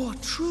restore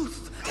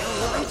truth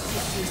and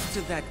righteousness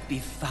to that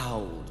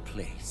befouled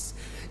place.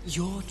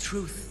 Your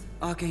truth,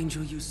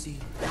 Archangel, you see.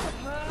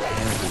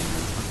 Heaven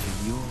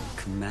under your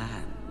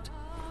command.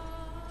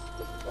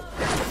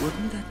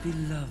 Wouldn't that be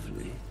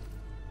lovely?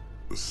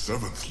 The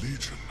 7th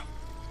Legion.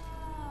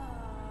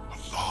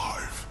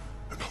 Alive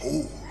and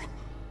whole.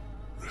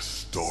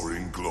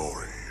 Restoring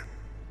glory.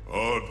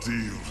 Our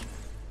deal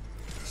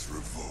is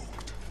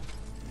revoked.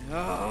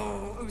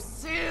 No,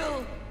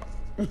 Lucille!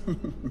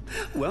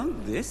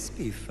 Won't this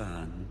be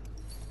fun?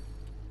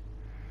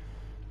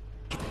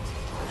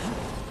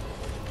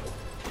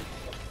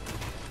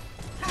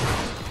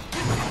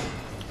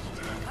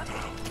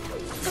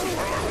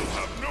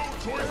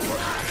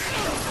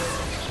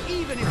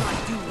 Even if I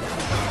do,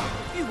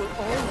 you will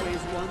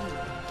always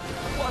wonder,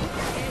 what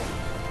if?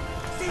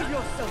 Save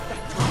yourself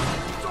that time.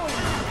 Join me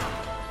now.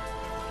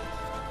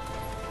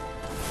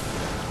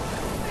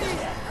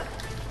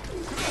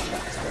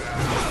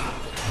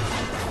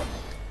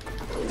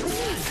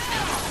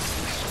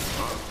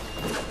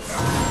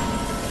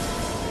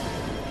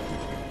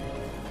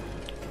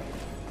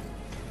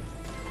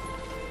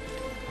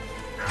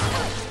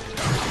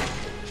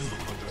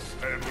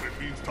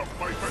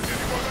 sorry for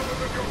anyone other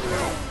than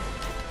yourself!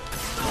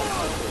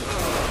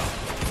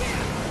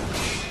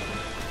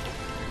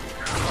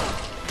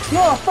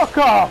 No, fuck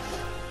off!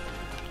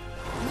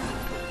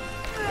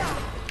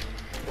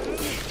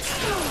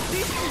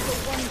 This is a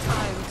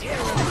one-time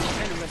terror and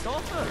generous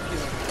offer,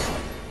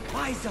 Fury.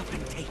 Wise up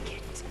and take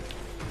it.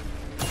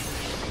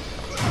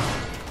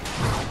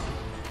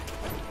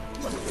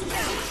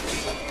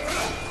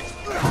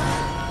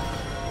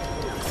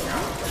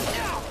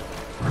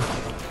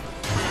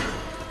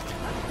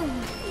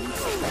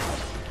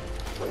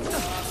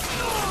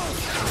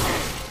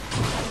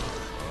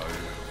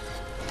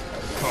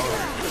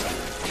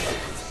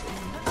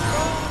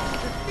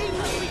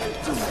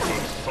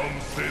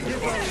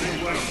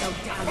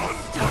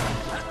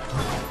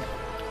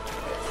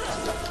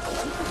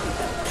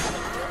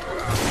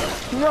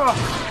 No!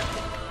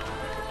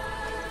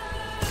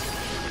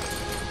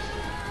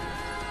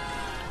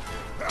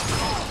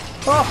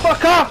 Oh,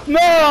 fuck off!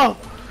 No!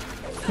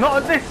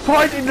 Not at this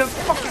point in the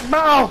fucking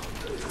battle!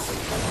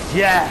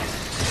 Yes!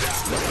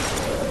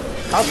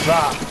 How's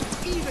that?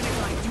 Even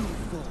if I do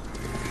fall.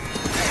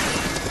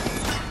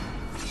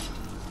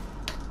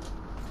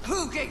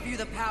 Who gave you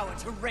the power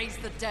to raise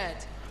the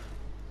dead?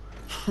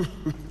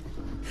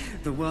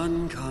 The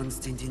one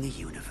constant in the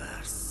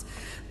universe.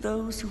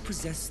 Those who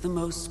possess the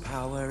most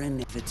power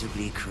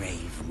inevitably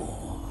crave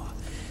more.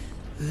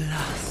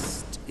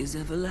 Lust is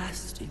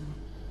everlasting.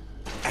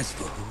 As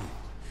for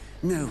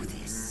who, know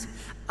this.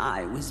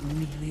 I was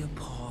merely a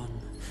pawn.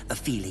 A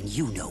feeling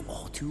you know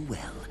all too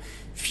well.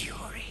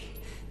 Fury.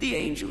 The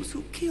angels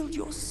who killed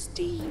your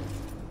steed.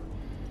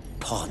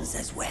 Pawns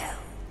as well.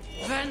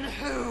 Then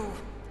who?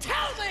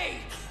 Tell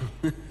me!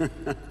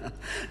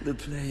 The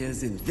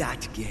players in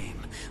that game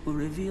will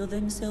reveal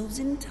themselves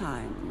in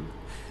time.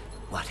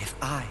 What if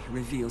I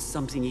reveal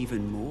something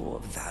even more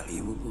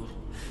valuable?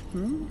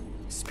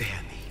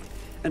 Spare me,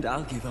 and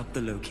I'll give up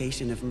the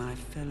location of my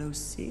fellow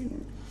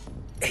sin.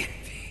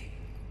 Envy.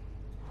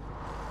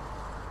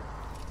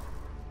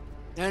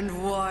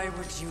 And why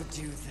would you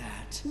do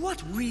that?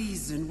 What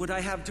reason would I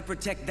have to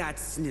protect that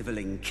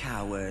sniveling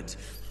coward?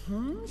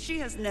 She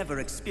has never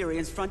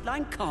experienced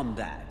frontline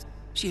combat.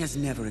 She has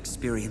never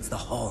experienced the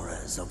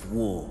horrors of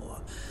war.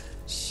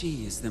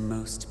 She is the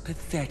most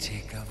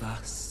pathetic of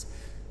us.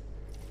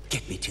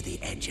 Get me to the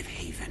edge of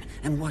Haven,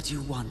 and what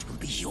you want will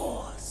be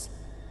yours.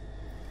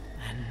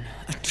 An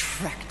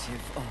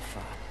attractive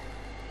offer.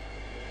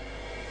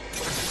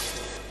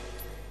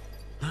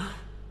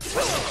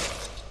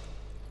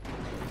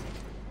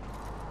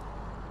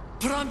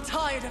 But I'm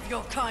tired of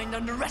your kind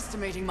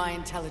underestimating my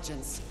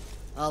intelligence.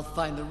 I'll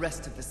find the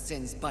rest of the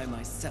sins by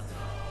myself.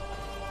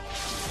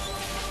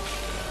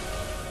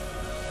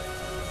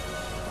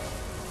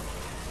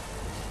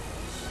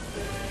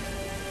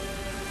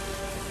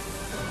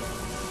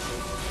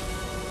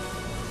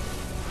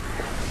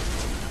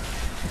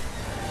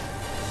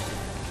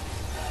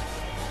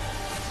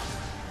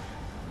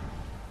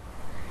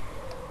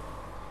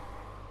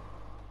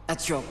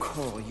 At your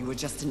core, you were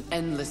just an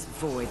endless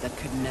void that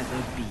could never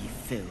be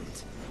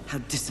filled. How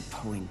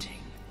disappointing.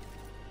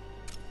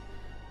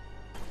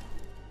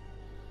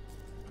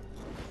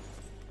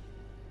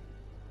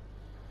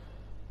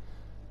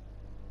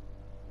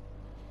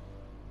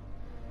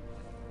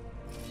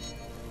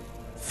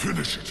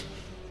 Finish it.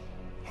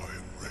 I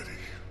am ready.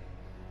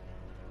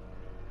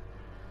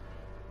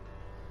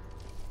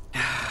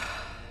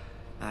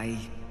 I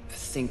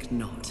think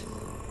not.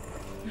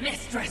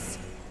 Mistress!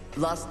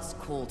 Lust's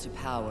call to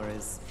power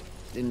is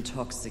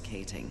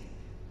intoxicating.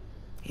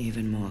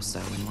 Even more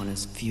so when one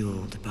is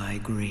fueled by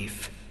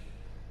grief.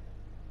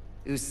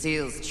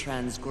 Usil's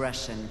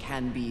transgression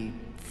can be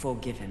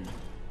forgiven.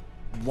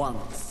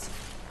 Once.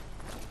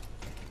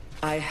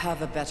 I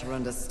have a better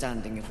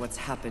understanding of what's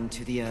happened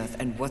to the Earth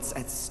and what's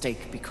at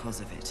stake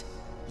because of it.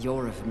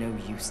 You're of no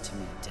use to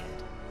me,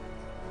 dead.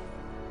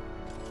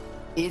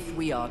 If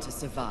we are to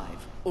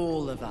survive,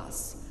 all of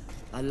us,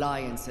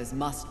 alliances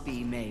must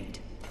be made.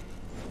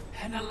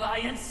 An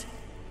alliance?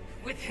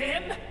 With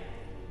him?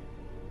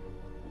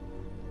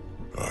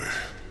 I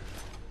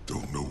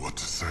don't know what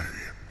to say.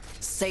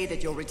 Say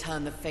that you'll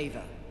return the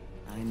favor.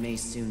 I may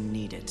soon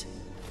need it.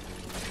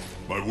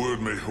 My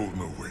word may hold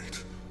no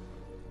weight,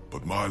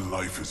 but my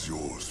life is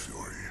yours,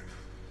 Fury.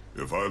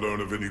 If I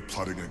learn of any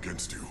plotting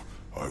against you,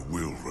 I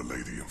will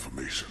relay the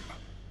information.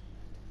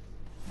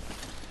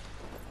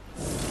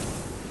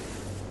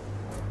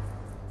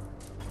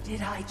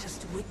 Did I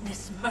just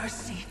witness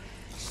mercy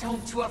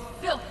shown to a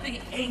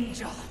filthy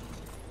angel?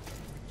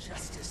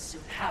 Just as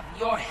soon have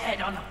your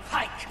head on a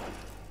pike.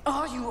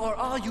 Are you or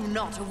are you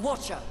not a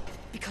Watcher?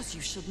 Because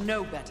you should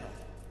know better.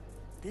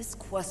 This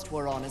quest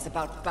we're on is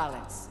about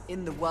balance,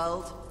 in the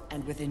world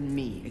and within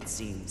me, it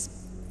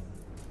seems.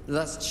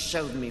 Lust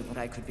showed me what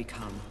I could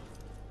become.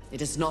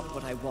 It is not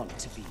what I want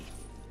to be.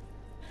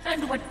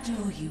 And what do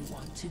you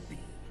want to be?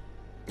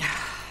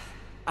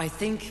 I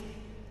think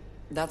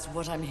that's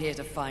what I'm here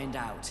to find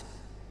out.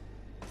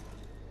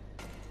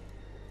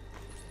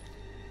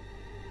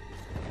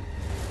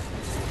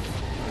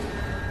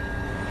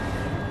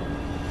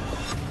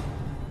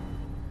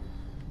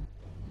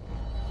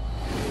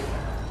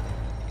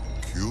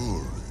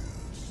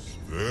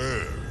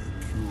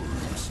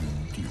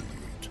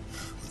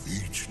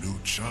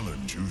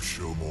 challenge you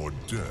show more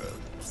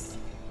depth.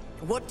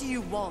 What do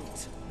you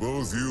want?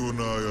 Both you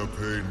and I are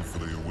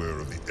painfully aware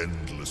of the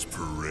endless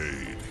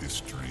parade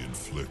history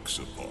inflicts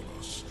upon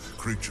us.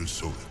 Creatures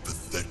so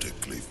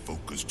pathetically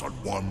focused on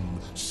one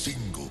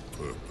single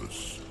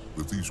purpose.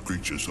 But these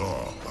creatures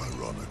are,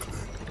 ironically,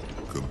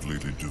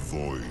 completely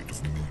devoid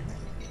of meaning.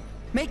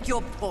 Make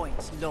your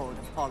point, Lord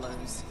of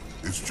Hollows.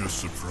 It's just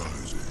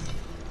surprising.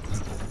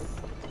 No.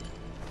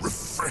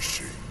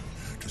 Refreshing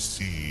to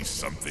see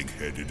something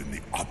headed in the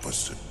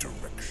opposite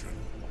direction.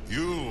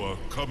 You are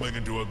coming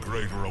into a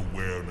greater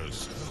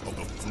awareness of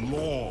the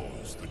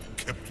flaws that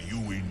kept you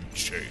in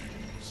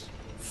chains.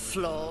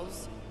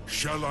 Flaws?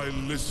 Shall I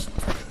list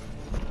them?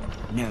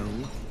 No,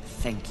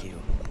 thank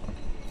you.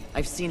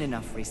 I've seen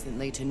enough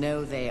recently to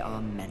know they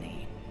are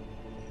many.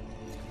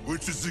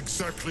 Which is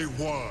exactly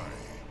why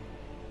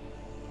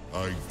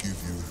I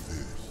give you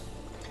this.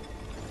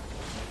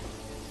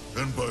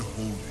 And by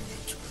holding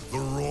it, the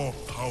raw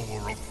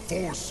power of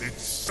Force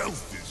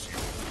itself is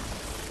yours.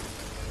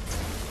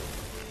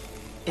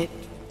 It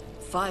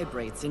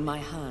vibrates in my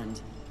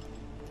hand.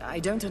 I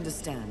don't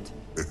understand.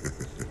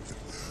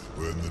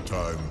 When the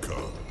time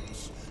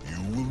comes,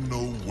 you will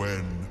know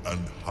when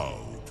and how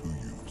to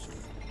use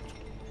it.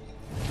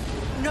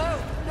 No,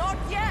 not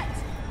yet!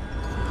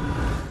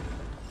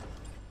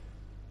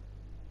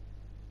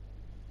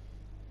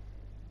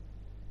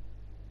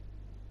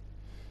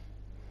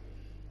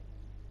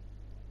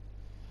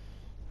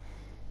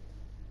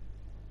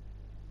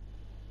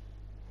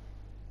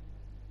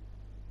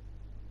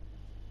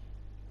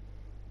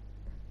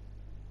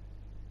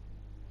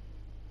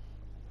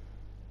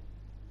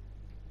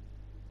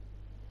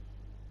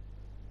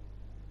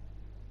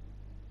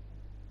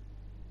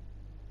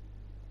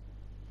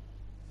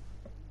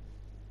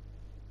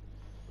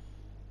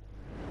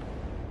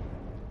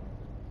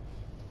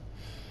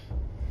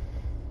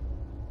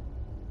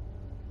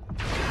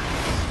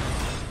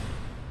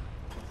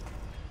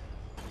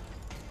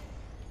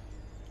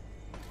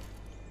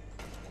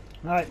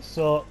 Right,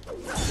 so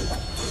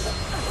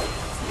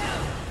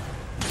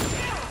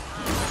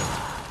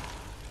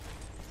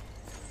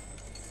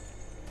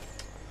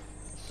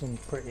some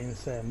pretty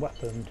insane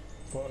weapon,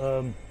 but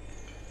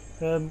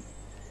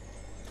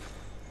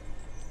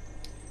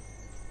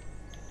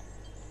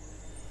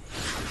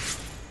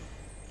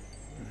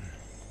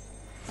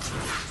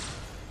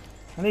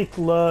I need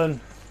to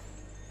learn.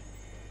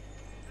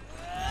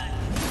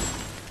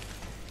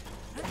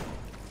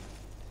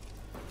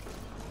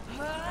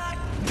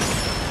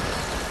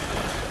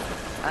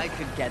 I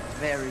could get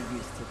very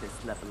used to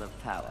this level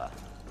of power.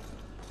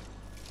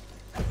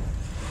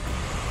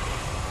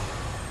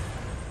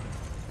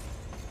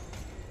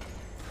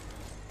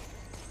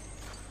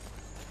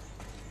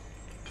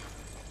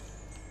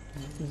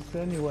 Is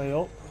there any way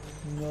up?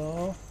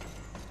 No.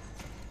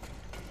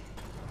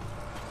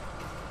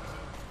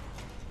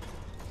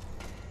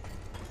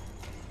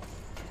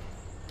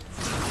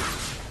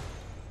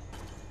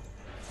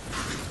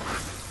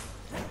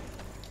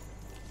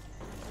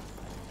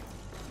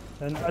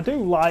 And I do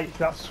like,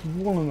 that's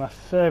one of my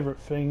favourite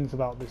things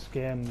about this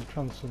game, the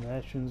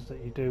transformations that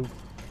you do.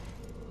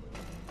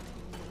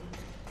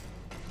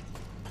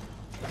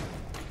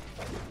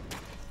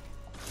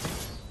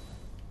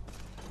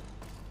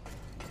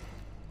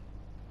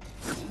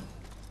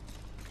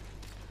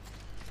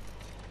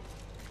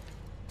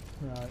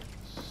 Right,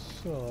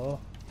 so...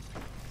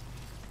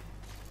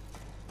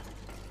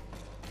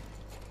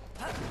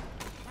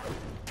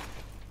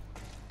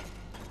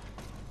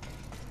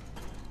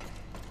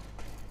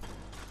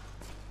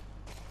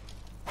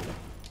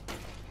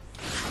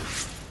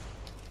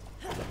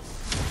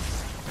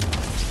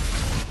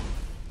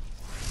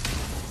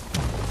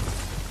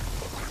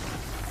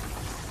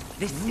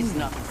 This is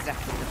not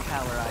exactly the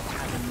power I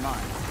had in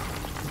mind.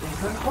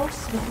 Clever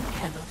horsemen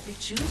cannot be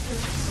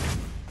choosers.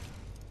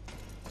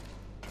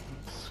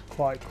 It's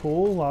quite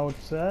cool, I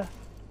would say.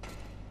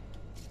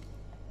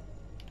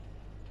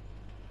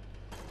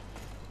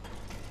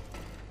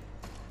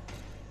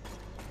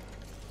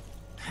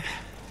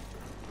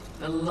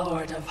 The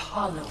Lord of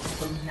Hollows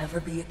will never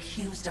be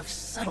accused of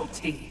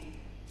subtlety.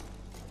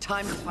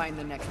 Time to find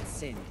the next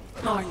sin.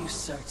 Are you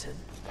certain?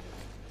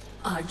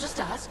 I'm just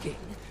asking.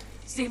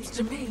 Seems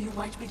to me you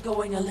might be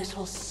going a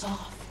little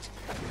soft.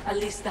 At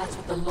least that's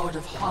what the Lord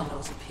of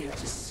Hollows appeared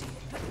to see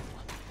in you.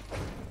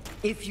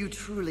 If you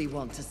truly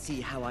want to see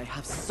how I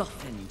have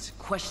softened,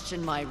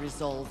 question my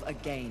resolve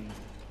again.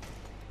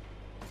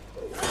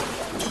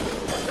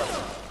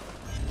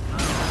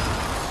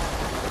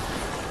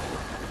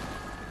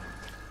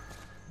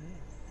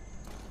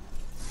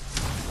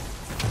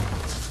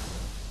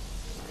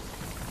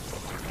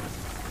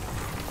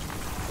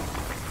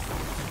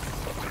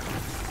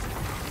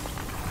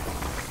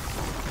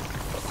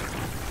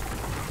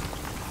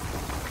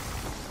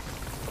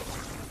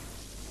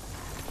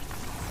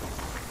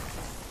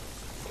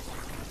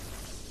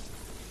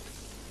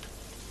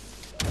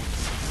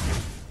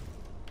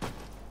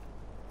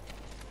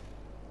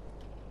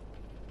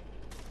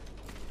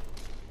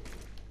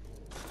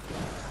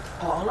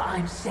 All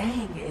I'm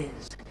saying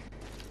is,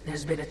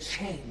 There's been a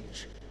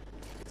change.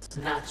 It's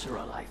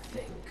natural, I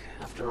think,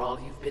 after all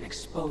you've been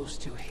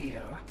exposed to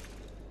here.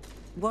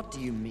 What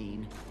do you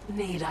mean?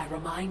 Need I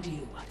remind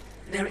you,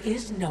 there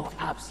is no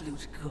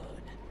absolute good,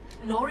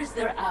 nor is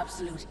there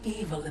absolute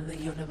evil in the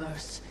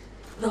universe.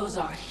 Those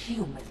are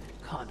human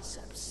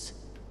concepts.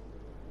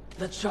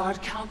 The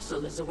Charred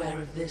Council is aware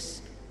of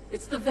this.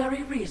 It's the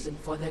very reason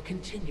for their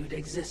continued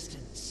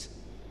existence.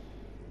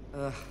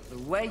 Ugh, the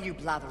way you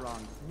blather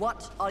on.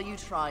 What are you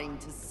trying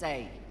to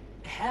say?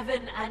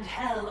 Heaven and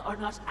hell are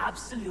not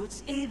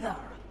absolutes either.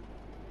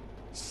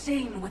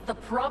 Seen with the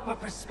proper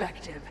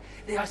perspective,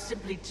 they are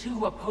simply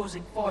two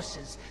opposing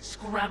forces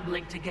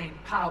scrambling to gain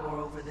power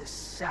over this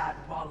sad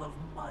ball of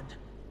mud.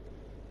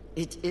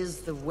 It is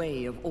the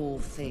way of all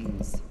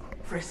things.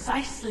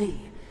 Precisely.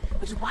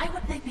 But why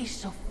would they be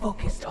so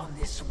focused on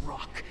this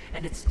rock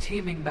and its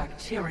teeming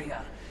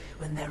bacteria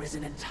when there is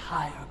an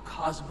entire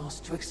cosmos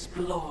to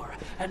explore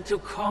and to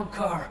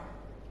conquer?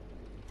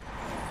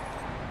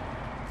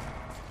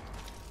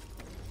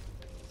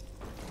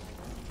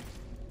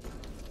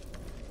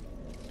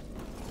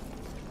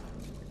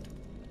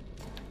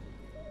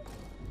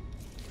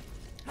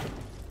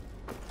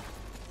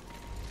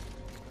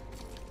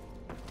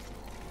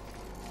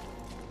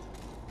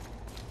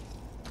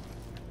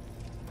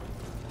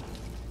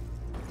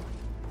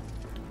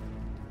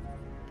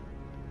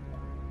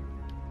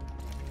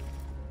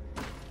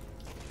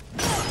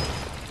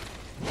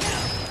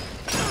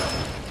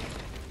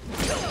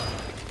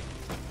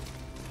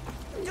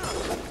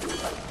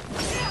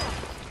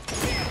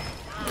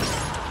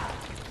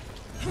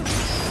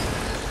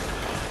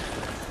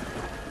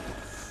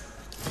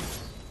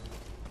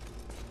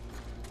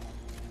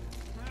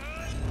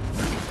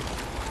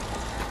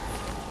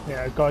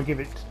 Yeah, I've got to give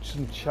it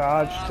some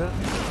charge to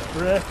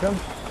break them.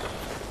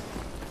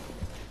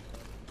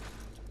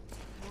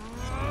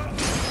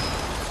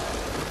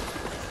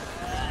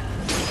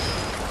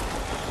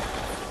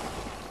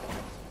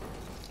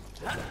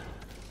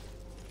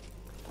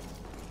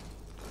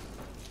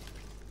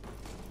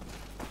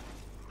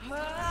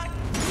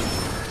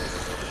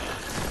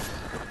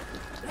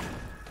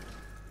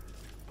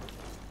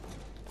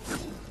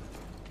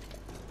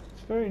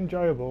 It's very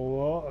enjoyable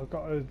though, I've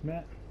got to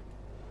admit.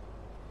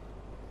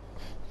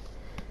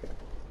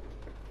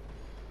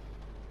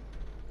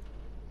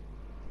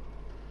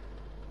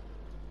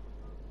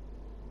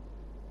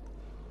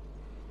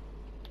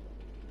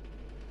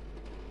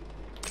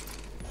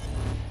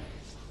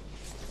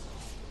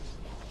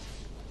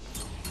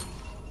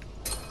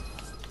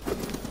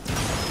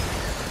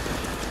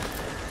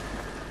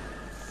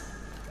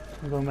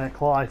 It'll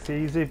make life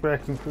easy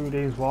breaking through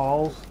these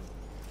walls.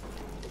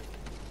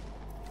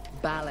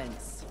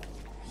 Balance.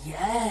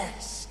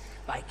 Yes,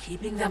 by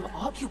keeping them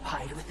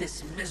occupied with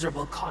this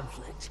miserable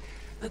conflict,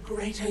 the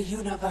greater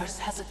universe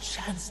has a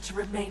chance to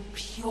remain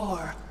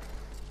pure.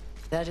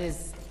 That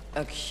is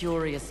a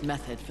curious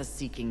method for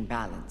seeking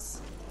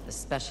balance,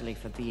 especially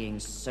for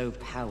beings so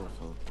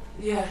powerful.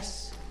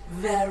 Yes,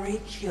 very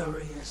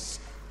curious.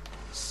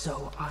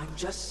 So I'm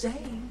just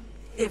saying,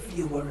 if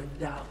you were in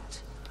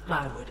doubt,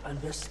 I would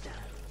understand.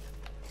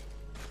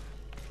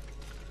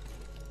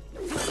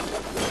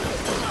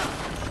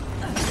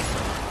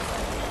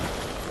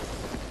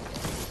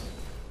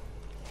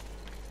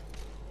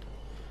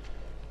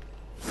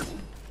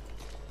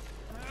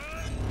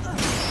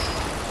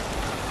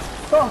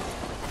 Oh!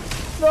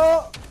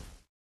 No!